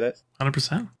year. I get it.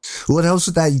 100%. Well, it helps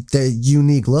with the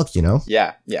unique look,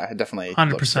 Yeah, it definitely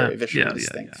 100%. looks very visually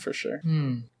distinct for sure.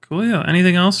 Cool. Yeah.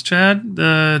 Anything else, Chad?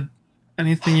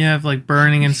 Anything you have like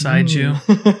burning inside you?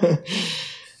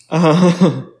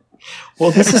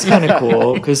 Well, this is kind of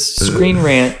cool because Screen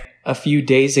Rant a few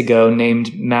days ago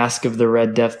named Masque of the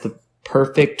Red Death the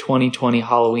perfect 2020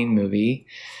 Halloween movie,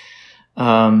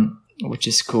 which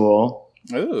is cool.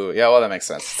 Ooh, yeah, well, that makes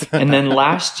sense. And then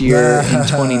last year in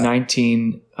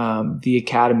 2019, the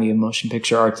Academy of Motion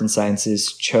Picture Arts and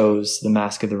Sciences chose The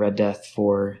Masque of the Red Death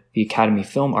for the Academy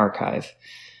Film Archive.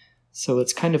 So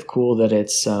it's kind of cool that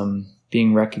it's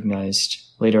being recognized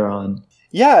later on.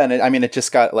 Yeah, and it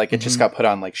just got put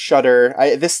on like Shudder.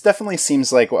 This definitely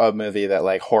seems like a movie that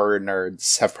like horror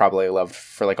nerds have probably loved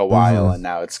for like a while, and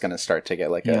now it's going to start to get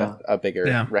like a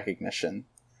bigger recognition.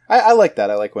 I like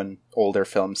that. I like when older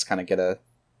films kind of get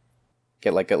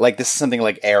like this is something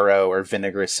like Arrow or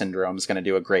Vinegar Syndrome is going to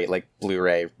do a great like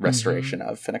Blu-ray restoration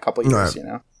of in a couple years,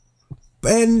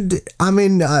 And I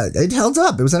mean, it held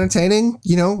up. It was entertaining,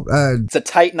 It's a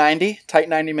tight 90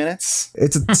 minutes.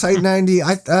 It's a tight 90.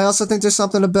 I also think there's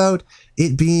something about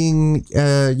it being,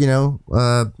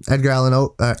 Edgar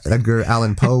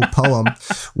Allan Poe poem,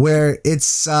 where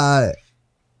it's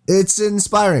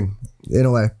inspiring in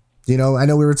a way. I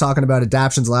know we were talking about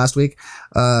adaptions last week,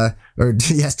 or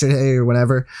yesterday or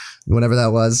whenever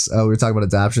that was. We were talking about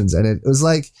adaptions, and it was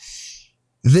like,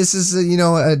 this is,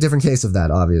 a different case of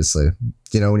that, obviously.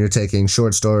 When you're taking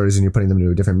short stories and you're putting them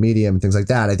into a different medium and things like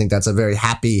that, I think that's a very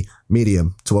happy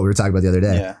medium to what we were talking about the other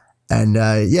day. Yeah. And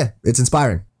it's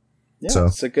inspiring. Yeah, so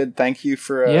it's a good thank you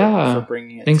for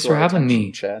bringing it. Thanks for having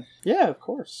me, Chad. Yeah, of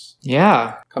course.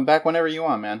 Yeah, come back whenever you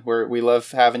want, man. We love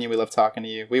having you. We love talking to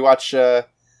you. We watch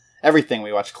everything.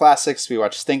 We watch classics. We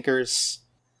watch stinkers.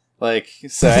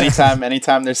 So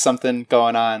anytime there's something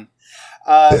going on.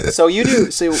 So you do.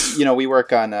 So we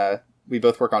work on. We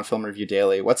both work on Film Review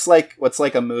Daily. What's like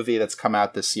a movie that's come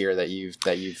out this year that you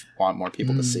want more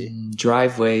people to see?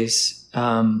 Driveways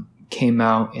came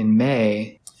out in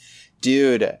May.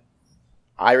 Dude,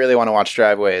 I really want to watch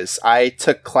Driveways. I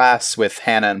took class with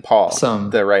Hannah and Paul,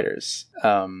 the writers,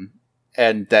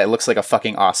 and that looks like a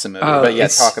fucking awesome movie. But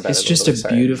talk about it. It's just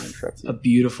a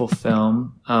beautiful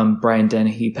film. Brian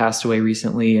Dennehy passed away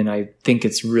recently, and I think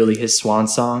it's really his swan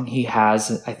song. He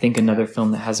has, I think, another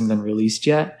film that hasn't been released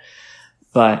yet,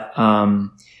 but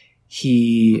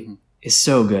he is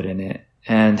so good in it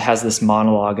and has this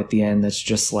monologue at the end that's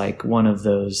just like one of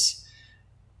those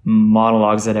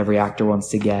monologues that every actor wants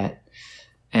to get.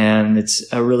 And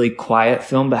it's a really quiet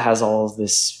film, but has all of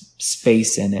this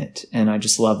space in it. And I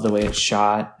just love the way it's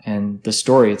shot and the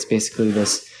story. It's basically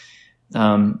this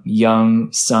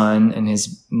young son and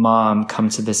his mom come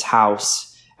to this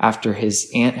house after his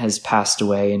aunt has passed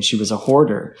away, and she was a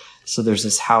hoarder. So there's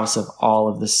this house of all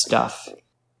of this stuff.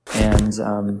 And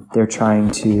they're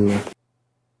trying to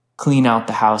clean out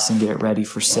the house and get it ready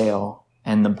for sale.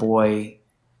 And the boy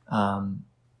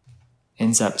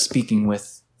ends up speaking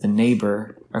with the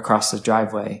neighbor across the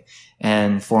driveway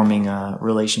and forming a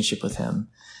relationship with him.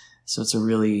 So it's a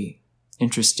really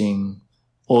interesting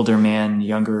older man,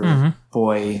 younger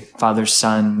boy,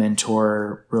 father-son,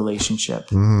 mentor relationship.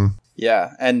 Mm-hmm.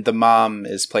 Yeah, and the mom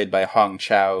is played by Hong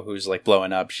Chow, who's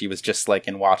blowing up. She was just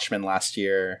in Watchmen last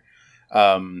year.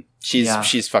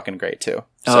 She's fucking great too.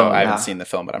 So I haven't seen the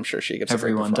film, but I'm sure she gives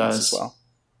everyone a great performance does as well.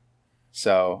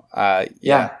 So highly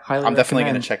I'm definitely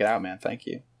going to check it out, man. Thank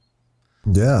you.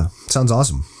 Yeah, sounds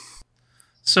awesome.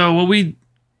 So what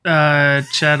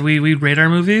Chad, we rate our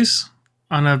movies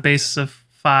on a basis of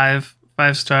five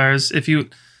stars. If you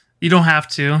don't have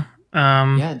to, do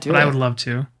but it. I would love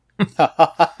to.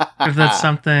 If that's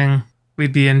something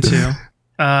we'd be into.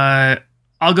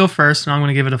 I'll go first, and I'm going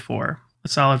to give it a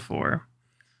solid 4,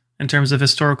 in terms of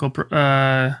historical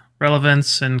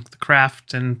relevance and the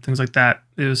craft and things like that.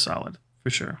 It was solid for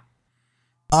sure.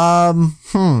 I'm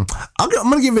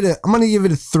gonna give it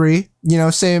a 3.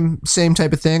 Same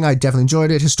type of thing. I definitely enjoyed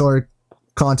it. Historic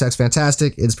context,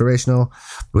 fantastic, inspirational,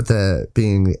 with the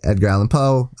being Edgar Allan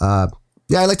Poe. I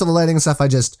liked all the lighting and stuff. I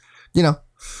just, in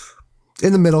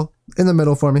the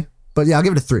middle for me. But yeah, I'll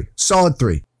give it a 3. Solid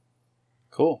 3.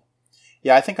 Cool.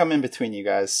 Yeah, I think I'm in between you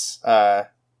guys. I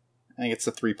think it's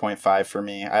a 3.5 for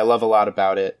me. I love a lot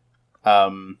about it,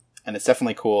 and it's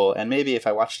definitely cool. And maybe if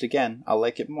I watched it again, I'll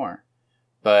like it more.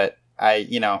 But I,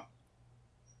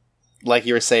 like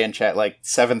you were saying, Chat,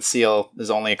 Seventh Seal is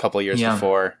only a couple years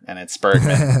before, and it's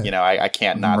Bergman. I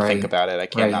can't not think about it. I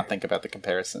can't not think about the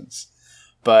comparisons.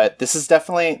 But this is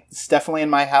definitely in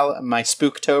my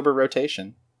Spooktober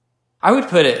rotation. I would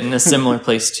put it in a similar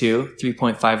place too,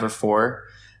 3.5 or 4.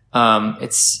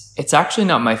 It's actually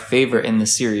not my favorite in the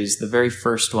series. The very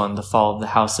first one, The Fall of the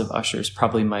House of Usher, is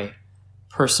probably my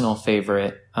personal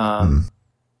favorite.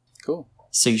 Cool.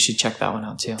 So you should check that one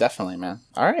out too. Definitely, man.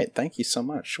 All right. Thank you so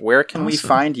much. Where can we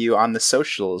find you on the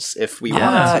socials if we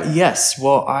want to? Yes.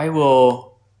 Well, I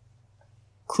will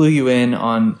clue you in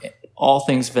on all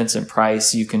things Vincent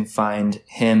Price. You can find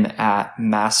him at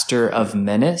Master of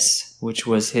Menace, which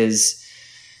was his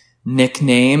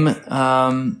nickname.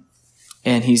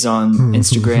 And he's on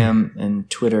Instagram and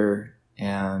Twitter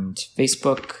and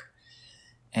Facebook.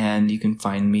 And you can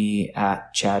find me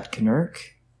at Chad Kennerk.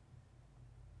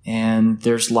 And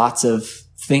there's lots of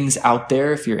things out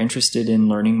there if you're interested in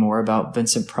learning more about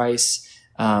Vincent Price.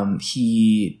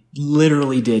 He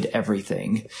literally did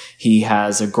everything. He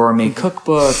has a gourmet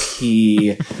cookbook.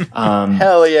 He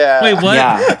hell yeah. Wait, what?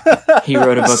 Yeah. He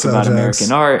wrote a book about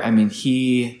American art. I mean,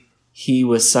 he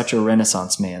was such a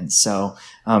Renaissance man. So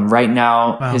right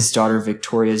now, his daughter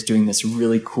Victoria is doing this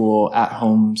really cool at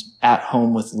home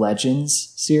with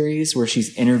legends series where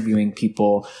she's interviewing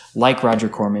people like Roger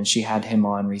Corman. She had him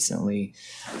on recently.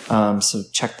 So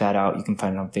check that out. You can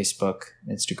find it on Facebook,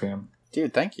 Instagram.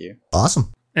 Dude, thank you.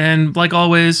 Awesome. And like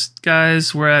always,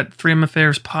 guys, we're at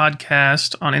 3MFAers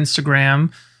Podcast on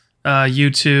Instagram,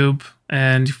 YouTube,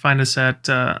 and you find us at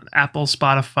Apple,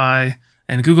 Spotify,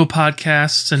 and Google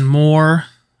Podcasts and more.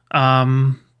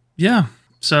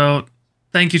 So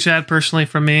thank you, Chad, personally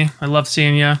from me. I love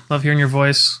seeing you. Love hearing your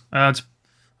voice. It's,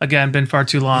 again, been far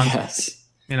too long. Yes.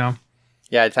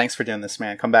 Yeah, thanks for doing this,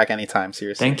 man. Come back anytime,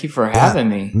 seriously. Thank you for having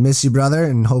me. Miss you, brother,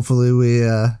 and hopefully we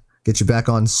get you back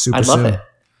on super I'd love soon. it.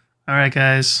 All right,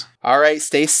 guys. All right,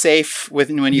 stay safe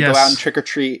when you go out and trick or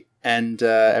treat, and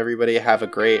everybody have a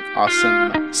great,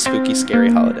 awesome, spooky,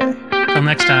 scary holiday. Till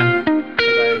next time.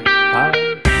 Bye. Bye.